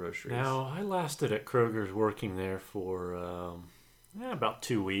my own groceries. Now, I lasted at Kroger's working there for about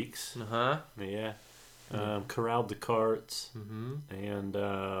 2 weeks. Uh-huh. Yeah. Corralled the carts and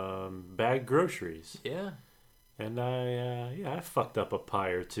bagged groceries. Yeah. And I fucked up a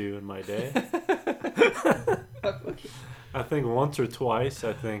pie or two in my day. I think once or twice,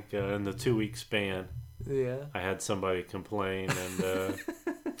 in the 2-week span. Yeah. I had somebody complain, and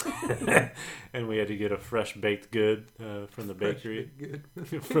and we had to get a fresh baked good from the bakery.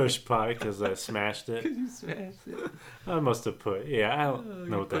 Fresh pie because I smashed it. You smashed it. I must have put. Yeah, I don't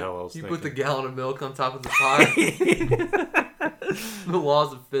know what the hell I was thinking. You put the gallon of milk on top of the pie. The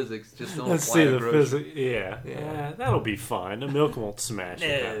laws of physics just don't apply to groceries. Yeah. That'll be fine. The milk won't smash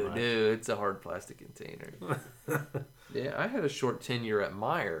it that much. No, it's a hard plastic container. Yeah, I had a short tenure at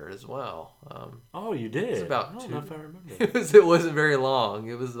Meijer as well. Oh, you did? It was about I don't 2. know if I remember. It wasn't very long.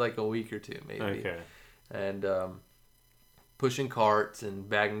 It was like a week or 2, maybe. Okay. And pushing carts and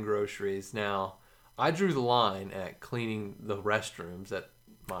bagging groceries. Now, I drew the line at cleaning the restrooms at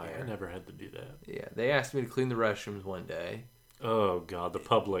Meijer. I never had to do that. Yeah, they asked me to clean the restrooms one day. Oh, God, the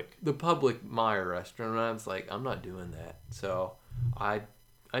public Meijer restroom, and I was like, I'm not doing that. So I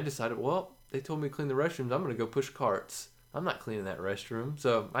decided, well, they told me to clean the restrooms. I'm going to go push carts. I'm not cleaning that restroom.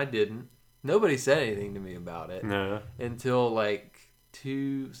 So I didn't. Nobody said anything to me about it. No. Until like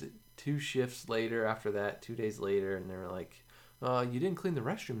 2 shifts later, after that, 2 days later, and they were like, you didn't clean the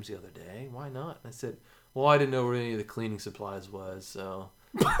restrooms the other day. Why not? And I said, well, I didn't know where any of the cleaning supplies was, so...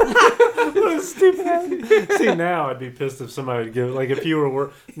 What a stupid. See, now I'd be pissed if somebody would give, like, if you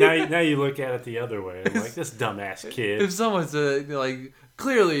were now you look at it the other way. I'm like, this dumbass kid. If someone's like,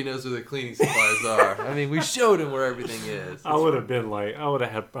 clearly he knows where the cleaning supplies are. I mean, we showed him where everything is. I would have been like,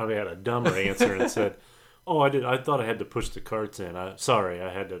 probably had a dumber answer and said, oh, I thought I had to push the carts in. Sorry,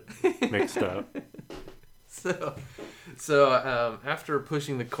 I had to mixed up. So after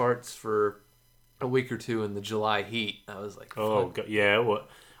pushing the carts for a week or 2 in the July heat, I was like, oh, God, yeah. Well,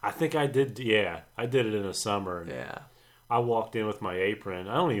 I think I did. Yeah, I did it in the summer. Yeah. I walked in with my apron.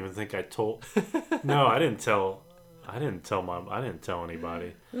 I don't even think I told. No, I didn't tell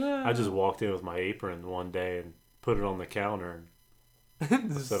anybody. I just walked in with my apron one day and put it on the counter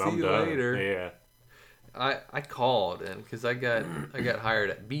and said, See I'm you done. later. Yeah. I called because I got hired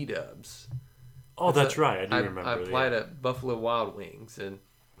at B-Dubs. Oh, that's right. I do remember. I applied at Buffalo Wild Wings, and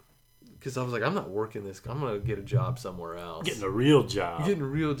because I was like, I'm not working this. I'm going to get a job somewhere else. Getting a real job.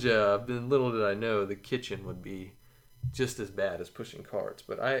 And little did I know the kitchen would be just as bad as pushing carts.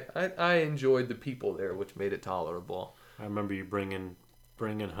 But I enjoyed the people there, which made it tolerable. I remember you bringing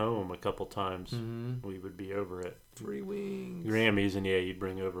home a couple times. Mm-hmm. We would be over at Free wings. Grammys, and you'd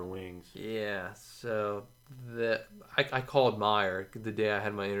bring over wings. Yeah, so I called Meijer the day I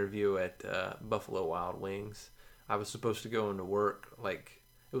had my interview at Buffalo Wild Wings. I was supposed to go into work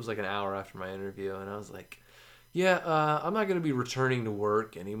it was like an hour after my interview, and I was like, yeah, I'm not going to be returning to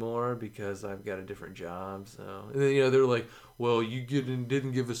work anymore because I've got a different job. So, and then, they're like, well, you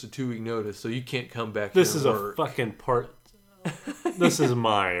didn't give us a 2-week notice, so you can't come back This here is and work. a fucking part. This is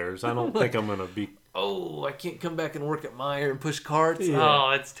Myers. I don't think I'm going to be... Oh, I can't come back and work at Meijer and push carts? Yeah.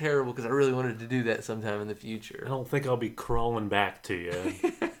 Oh, that's terrible because I really wanted to do that sometime in the future. I don't think I'll be crawling back to you,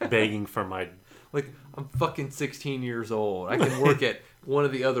 begging for my... Like, I'm fucking 16 years old. I can work at one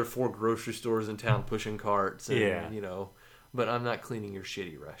of the other 4 grocery stores in town pushing carts. And, but I'm not cleaning your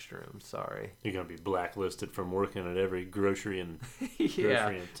shitty restroom. Sorry. You're going to be blacklisted from working at every grocery in yeah.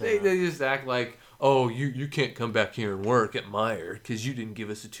 town. They just act like, oh, you can't come back here and work at Meijer because you didn't give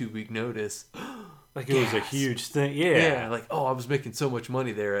us a 2-week notice. Like it was a huge thing. Yeah. Yeah, like, oh, I was making so much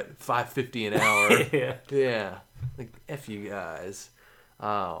money there at $5.50 an hour. Yeah. Yeah. Like, F you guys.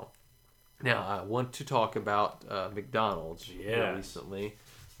 Now, I want to talk about McDonald's recently.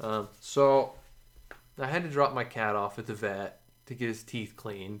 So, I had to drop my cat off at the vet to get his teeth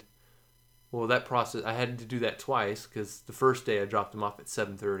cleaned. Well, that process, I had to do that twice because the first day I dropped him off at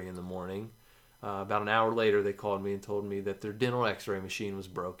 7:30 in the morning. About an hour later, they called me and told me that their dental x-ray machine was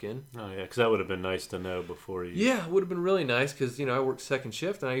broken. Oh, yeah, because that would have been nice to know before you... Yeah, it would have been really nice because, I work second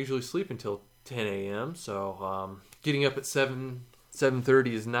shift and I usually sleep until 10 a.m. So, getting up at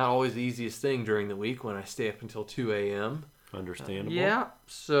 7:30 is not always the easiest thing during the week when I stay up until 2 a.m. Understandable. Yeah.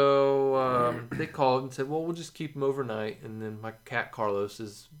 So they called and said, well, we'll just keep him overnight. And then my cat Carlos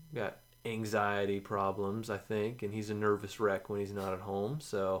has got anxiety problems, I think, and he's a nervous wreck when he's not at home.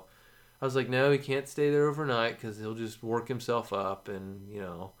 So I was like, no, he can't stay there overnight because he'll just work himself up, and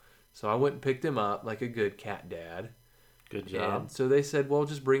So I went and picked him up like a good cat dad. Good job. And so they said, well,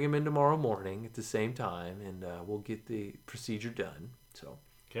 just bring him in tomorrow morning at the same time, and we'll get the procedure done. So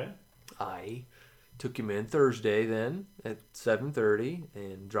okay, I took him in Thursday then at 7:30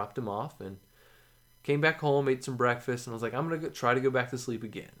 and dropped him off and came back home, ate some breakfast, and I was like, I'm going to try to go back to sleep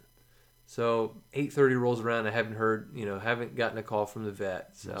again. So 8:30 rolls around. I haven't haven't gotten a call from the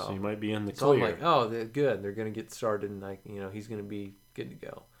vet. So you might be in the so clear. I'm like, oh, they're good. They're going to get started, and he's going to be good to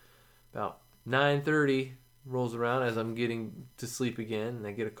go. About 9:30 rolls around as I'm getting to sleep again, and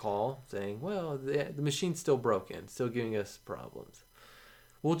I get a call saying, well, the machine's still broken, still giving us problems.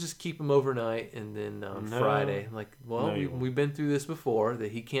 We'll just keep him overnight, and then on Friday, I'm like, well, we've been through this before,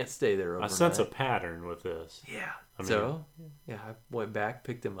 that he can't stay there overnight. I sense a pattern with this. Yeah. I went back,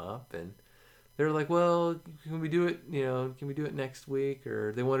 picked him up, and they were like, well, can we do it, can we do it next week?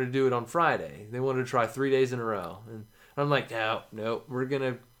 Or they wanted to do it on Friday. They wanted to try 3 days in a row. And I'm like, no, we're going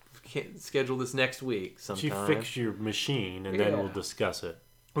to schedule this next week sometime. You fix your machine, and then we'll discuss it.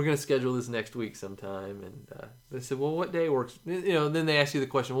 We're going to schedule this next week sometime. And they said, well, what day works? Then they ask you the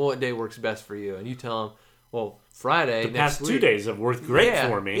question, well, what day works best for you? And you tell them, well, Friday the past 2 days have worked great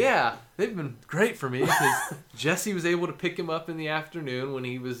for me. Yeah, they've been great for me because Jesse was able to pick him up in the afternoon when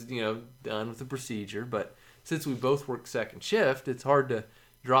he was, done with the procedure. But since we both work second shift, it's hard to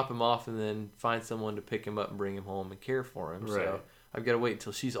drop him off and then find someone to pick him up and bring him home and care for him. Right. So I've got to wait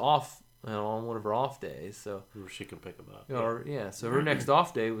until she's off on one of her off days, so she can pick him up. So her next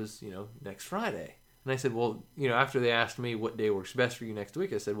off day was next Friday. And I said, well, after they asked me what day works best for you next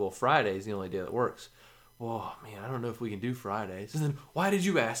week, I said, well, Friday is the only day that works. Well, man, I don't know if we can do Fridays. And then why did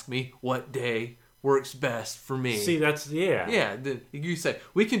you ask me what day works best for me? See, that's, Yeah, you say,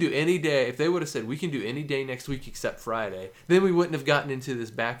 we can do any day. If they would have said, we can do any day next week except Friday, then we wouldn't have gotten into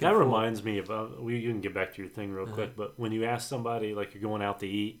this back and forth. That reminds me of, you can get back to your thing real quick, but when you ask somebody, like you're going out to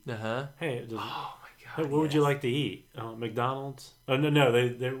eat, hey, what would you like to eat? McDonald's? Oh, no.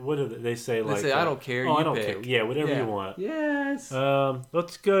 What do they say? They say, I don't care. I don't care. Yeah, whatever you want. Yes.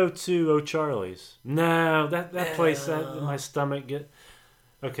 Let's go to O'Charlie's. No, that place, my stomach get.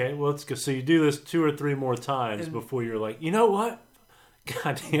 Okay, well, let's go. So you do this 2 or 3 more times before you're like, you know what?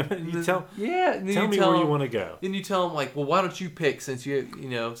 God damn it! You tell me where you want to go. Then you tell them like, well, why don't you pick since you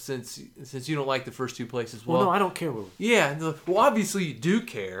don't like the first 2 places? Well, no, I don't care. Yeah, well, obviously you do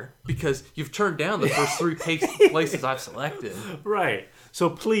care because you've turned down the first 3 places I've selected. Right. So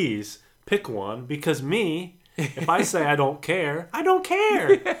please pick one because if I say I don't care, I don't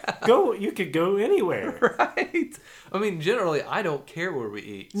care. Yeah. Go. You could go anywhere. Right. I mean, generally, I don't care where we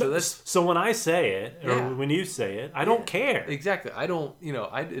eat. So So when I say it, or when you say it, I don't care. Exactly. I don't.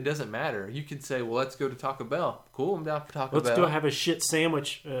 It doesn't matter. You could say, "Well, let's go to Taco Bell." Cool. I'm down for Taco Bell. Let's go have a shit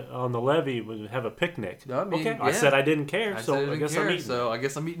sandwich on the levee and have a picnic. Okay. I said I didn't care, so I guess I'm eating. So I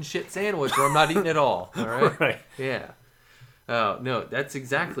guess I'm eating shit sandwich, or I'm not eating at all. All right. Right. Yeah. No, that's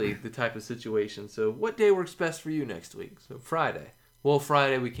exactly the type of situation. So what day works best for you next week? So Friday. Well,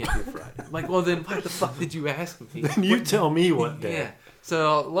 Friday, we can't do Friday. I'm like, well, then what the fuck did you ask me? Then you tell me what day. Yeah.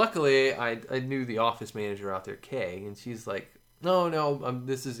 So luckily, I knew the office manager out there, Kay, and she's like, no,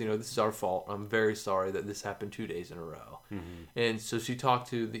 this is our fault. I'm very sorry that this happened 2 days in a row. Mm-hmm. And so she talked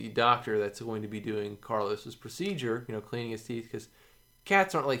to the doctor that's going to be doing Carlos's procedure, cleaning his teeth, because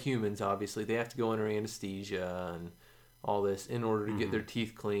cats aren't like humans, obviously. They have to go under anesthesia and all this in order to get their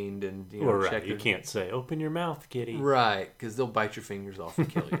teeth cleaned and check. You can't say "open your mouth, kitty." Right, because they'll bite your fingers off and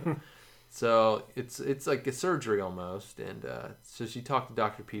kill you. So it's like a surgery almost. And so she talked to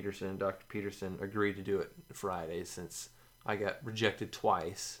Dr. Peterson, and Dr. Peterson agreed to do it Friday since I got rejected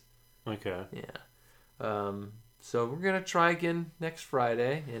twice. Okay. Yeah. So we're gonna try again next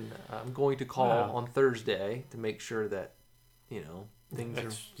Friday, and I'm going to call on Thursday to make sure that things are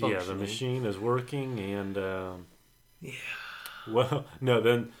functioning. Yeah, the machine is working and. Yeah. Well, no,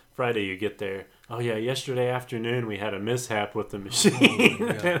 then Friday you get there. Oh, yeah, yesterday afternoon we had a mishap with the machine. Oh,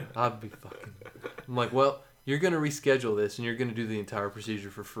 my God. I'd be fucking... I'm like, well, you're going to reschedule this and you're going to do the entire procedure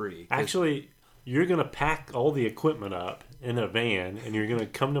for free. Actually, you're going to pack all the equipment up in a van and you're going to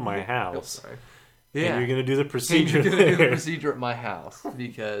come to my house. Oh, sorry. Yeah. And you're going to do the procedure You're going to do the procedure at my house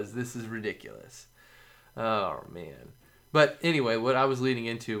because this is ridiculous. Oh, man. But anyway, what I was leading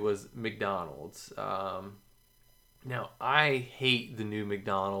into was McDonald's. Now, I hate the new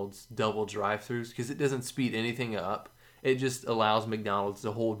McDonald's double drive-thrus because it doesn't speed anything up. It just allows McDonald's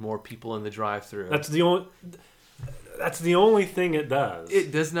to hold more people in the drive-thru. That's That's the only thing it does.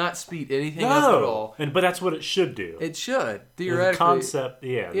 It does not speed anything up at all. But that's what it should do. It should. Theoretically. The concept,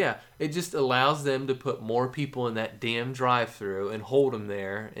 yeah. Yeah. It just allows them to put more people in that damn drive-thru and hold them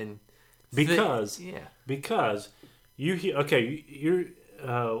there. And because you're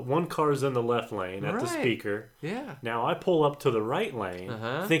one car's in the left lane at the speaker. Yeah. Now I pull up to the right lane,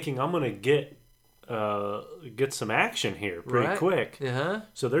 thinking I'm going to get some action here pretty quick.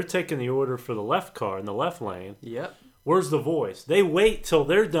 So they're taking the order for the left car in the left lane. Yep. Where's the voice? They wait till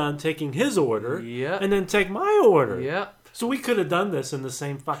they're done taking his order, and then take my order. Yep. So we could have done this in the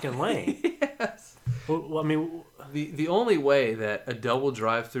same fucking lane. Yes. Well, I mean, the only way that a double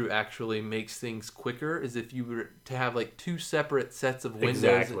drive-through actually makes things quicker is if you were to have like two separate sets of windows.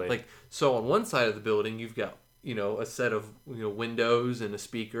 Exactly. Like, so on one side of the building, you've got a set of windows and a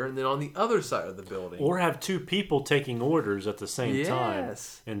speaker, and then on the other side of the building, or have two people taking orders at the same time.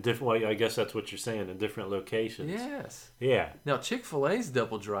 Yes. In different. Well, I guess that's what you're saying, in different locations. Yes. Yeah. Now Chick-fil-A's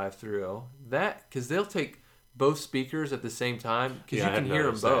double drive-through, because they'll take both speakers at the same time, because you can hear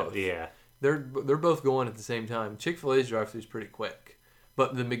them both. That. Yeah. They're both going at the same time. Chick-fil-A's drive-through is pretty quick.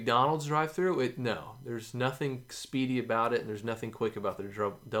 But the McDonald's drive-through, there's nothing speedy about it, and there's nothing quick about their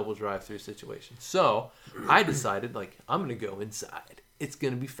double drive-through situation. So I decided, I'm going to go inside. It's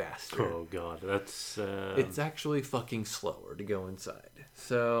going to be faster. Oh, God. That's... It's actually fucking slower to go inside.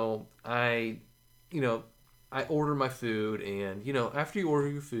 So I order my food, and, after you order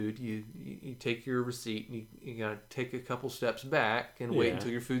your food, you take your receipt, and you got to take a couple steps back and wait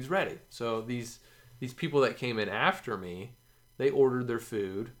until your food's ready. So these people that came in after me, they ordered their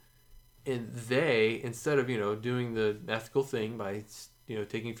food, and they, instead of, doing the ethical thing by,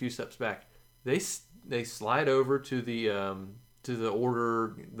 taking a few steps back, they slide over to the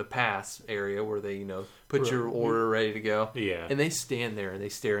order, the pass area where they, put your order ready to go. Yeah. And they stand there and they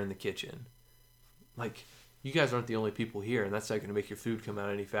stare in the kitchen. Like, you guys aren't the only people here, and that's not going to make your food come out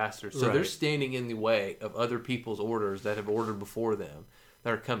any faster. So they're standing in the way of other people's orders that have ordered before them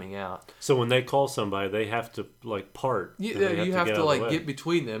that are coming out. So when they call somebody, they have to part. Yeah, you have to get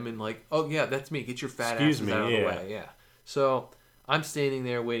between them and oh yeah, that's me. Get your fat asses out of the way. Yeah. So I'm standing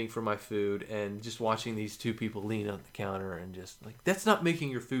there waiting for my food and just watching these two people lean on the counter and just that's not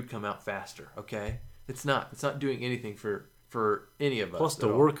making your food come out faster. Okay, it's not. It's not doing anything for any of us. Plus the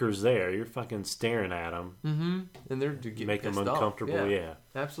workers there, you're fucking staring at them. Mm-hmm. And they're getting make them uncomfortable. Yeah,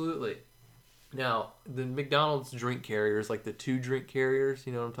 absolutely. Now, the McDonald's drink carriers, like the 2 drink carriers,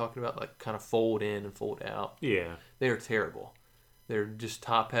 you know what I'm talking about? Kind of fold in and fold out. Yeah. They are terrible. They're just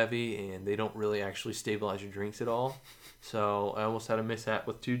top heavy, and they don't really actually stabilize your drinks at all. So I almost had a mishap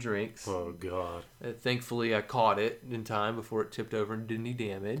with 2 drinks. Oh, God. Thankfully, I caught it in time before it tipped over and did any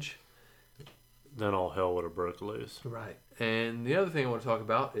damage. Then all hell would have broke loose. Right. And the other thing I want to talk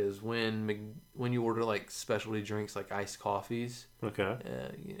about is when you order specialty drinks like iced coffees,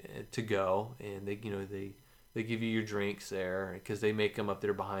 to go, and they give you your drinks there because they make them up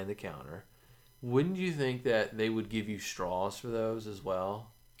there behind the counter. Wouldn't you think that they would give you straws for those as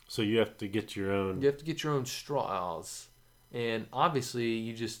well? So you have to get your own. You have to get your own straws. And obviously,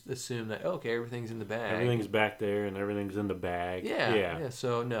 you just assume that, okay, everything's in the bag. Everything's back there and everything's in the bag. Yeah.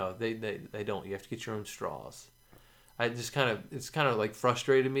 So, no, they don't. You have to get your own straws. It's kind of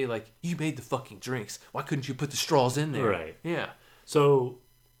frustrated me. You made the fucking drinks. Why couldn't you put the straws in there? Right. Yeah. So,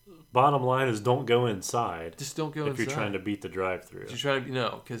 bottom line is don't go inside. Just don't go inside. If you're trying to beat the drive-thru.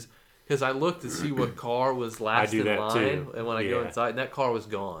 Because I looked to see what car was last in line, too. And when I go inside, that car was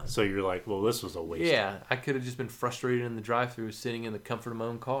gone. So you're like, well, this was a waste. Yeah, I could have just been frustrated in the drive-thru, sitting in the comfort of my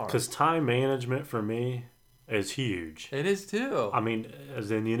own car. Because time management for me is huge. It is too. I mean,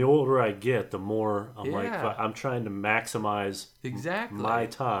 as in the older I get, the more I'm I'm trying to maximize my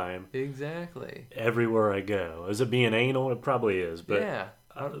time. Exactly. Everywhere I go. Is it being anal? It probably is, but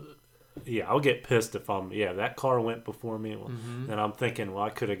I'll get pissed if that car went before me, and I'm thinking, well, I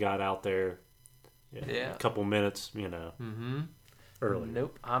could have got out there a couple minutes, earlier.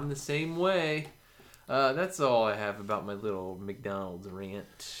 Nope, I'm the same way. That's all I have about my little McDonald's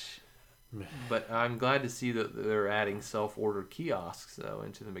rant. But I'm glad to see that they're adding self-order kiosks, though,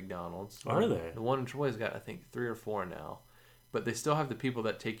 into the McDonald's. Are they? The one in Troy's got, I think, 3 or 4 now. But they still have the people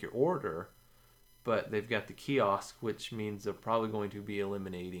that take your order, but they've got the kiosk, which means they're probably going to be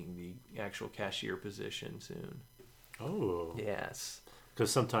eliminating the actual cashier position soon. Oh. Yes.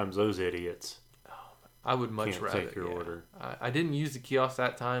 Because sometimes those idiots I would much can't rather take your order. I didn't use the kiosk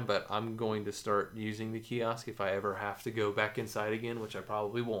that time, but I'm going to start using the kiosk if I ever have to go back inside again, which I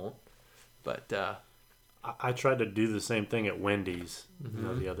probably won't. But I tried to do the same thing at Wendy's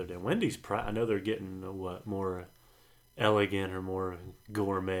the other day. Wendy's, I know they're getting more elegant or more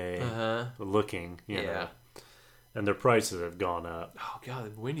gourmet looking, you know. and their prices have gone up. Oh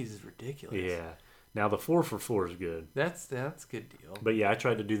God, Wendy's is ridiculous. Yeah. Now the 4 for $4 is good. That's a good deal. But yeah, I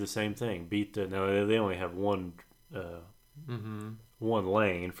tried to do the same thing. Now they only have one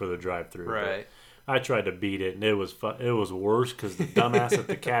lane for the drive-through. Right. I tried to beat it, and it was worse because the dumbass at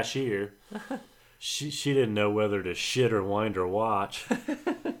the cashier, she didn't know whether to shit or wind or watch,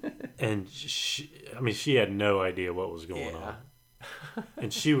 and she had no idea what was going on,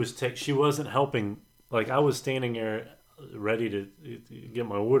 and she wasn't helping. Like I was standing there ready to get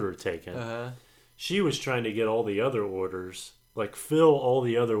my order taken. She was trying to get all the other orders, like fill all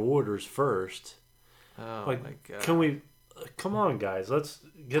the other orders first. Oh like, my God! Can we? Come on, guys. Let's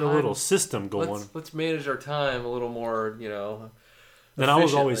get a little system going. Let's manage our time a little more, Then I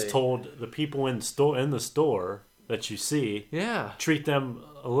was always told the people in the store that you see, treat them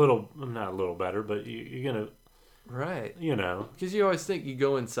not a little better, but you're gonna, right? Because you always think you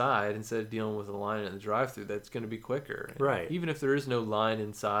go inside instead of dealing with a line in the drive-thru. That's going to be quicker, right? Even if there is no line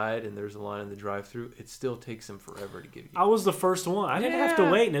inside and there's a line in the drive-thru, it still takes them forever to give you. I was the first one. I didn't have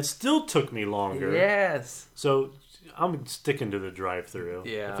to wait, and it still took me longer. Yes. So I'm sticking to the drive-thru.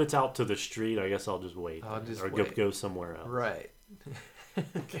 Yeah. If it's out to the street, I guess I'll just wait. Go somewhere else. Right.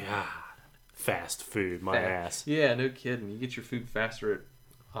 God, fast food, my ass. Yeah, no kidding. You get your food faster at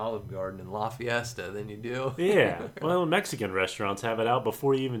Olive Garden and La Fiesta than you do. Yeah. Well, Mexican restaurants have it out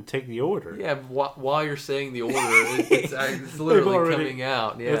before you even take the order. Yeah, while you're saying the order, it's literally coming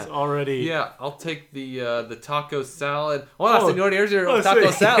out. Yeah. It's already... Yeah, I'll take the taco salad. Hola, señor, here's your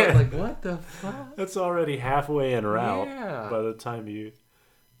taco salad. Yeah. Like, what the fuck? It's already halfway en route by the time you...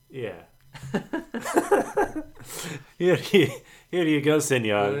 Yeah. Here you go,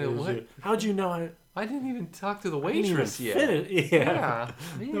 senor. How'd you know I didn't even talk to the waitress yet. Yeah.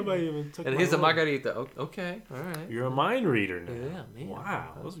 Nobody even took And here's a margarita. Okay, all right. You're a mind reader now. Yeah, man.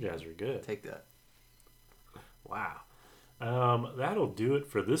 Wow, those guys are good. Take that. Wow. That'll do it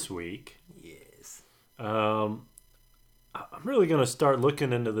for this week. Yes. I'm really going to start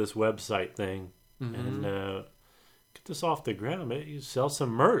looking into this website thing and get this off the ground. You sell some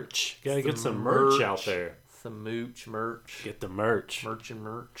merch. Got to get some merch out there. Some merch. Get the merch.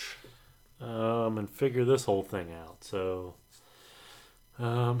 Merch. And figure this whole thing out. So,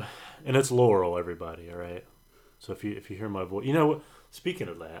 and it's Laurel, everybody. All right. So if you hear my voice, speaking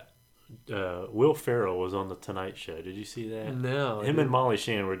of that, Will Ferrell was on the Tonight Show. Did you see that? No. Him and Molly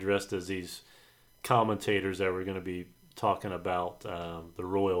Shannon were dressed as these commentators that were going to be talking about the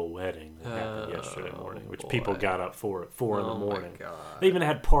royal wedding that happened yesterday morning, which people got up for at 4 in the morning. My God. They even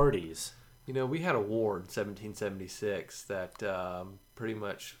had parties. We had a war in 1776 that pretty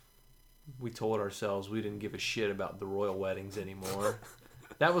much we told ourselves we didn't give a shit about the royal weddings anymore.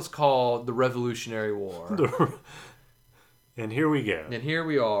 That was called the Revolutionary War. And here we go. And here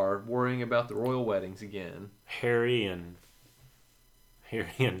we are worrying about the royal weddings again. Harry and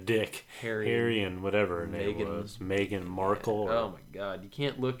Dick. Harry and whatever her name was. Meghan Markle. Oh my God. You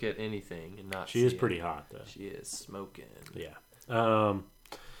can't look at anything and not see She is pretty hot, though. She is smoking. Yeah.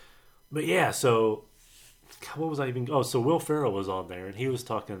 But yeah, so what was I even... Oh, so Will Ferrell was on there, and he was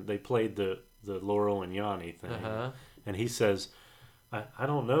talking... They played the Laurel and Yanny thing. And he says, I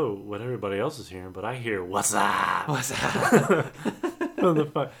don't know what everybody else is hearing, but I hear, what's up? What's up?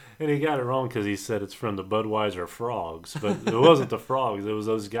 And he got it wrong because he said it's from the Budweiser Frogs. But it wasn't the Frogs. It was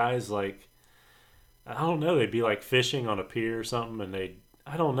those guys like... I don't know. They'd be like fishing on a pier or something, and they'd...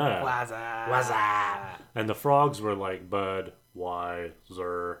 I don't know. What's up? What's up? And the Frogs were like Bud...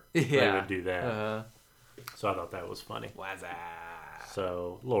 Wiser. Yeah. They would do that. So I thought that was funny. What's up?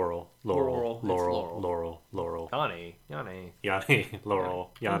 So Laurel. Yanny. Laurel.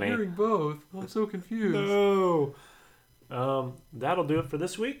 Yanny. I'm hearing both. I'm so confused. No. That'll do it for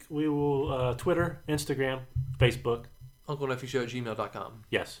this week. We will Twitter, Instagram, Facebook. UncleNephewShow@gmail.com.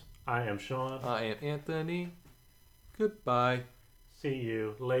 Yes. I am Sean. I am Anthony. Goodbye. See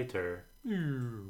you later.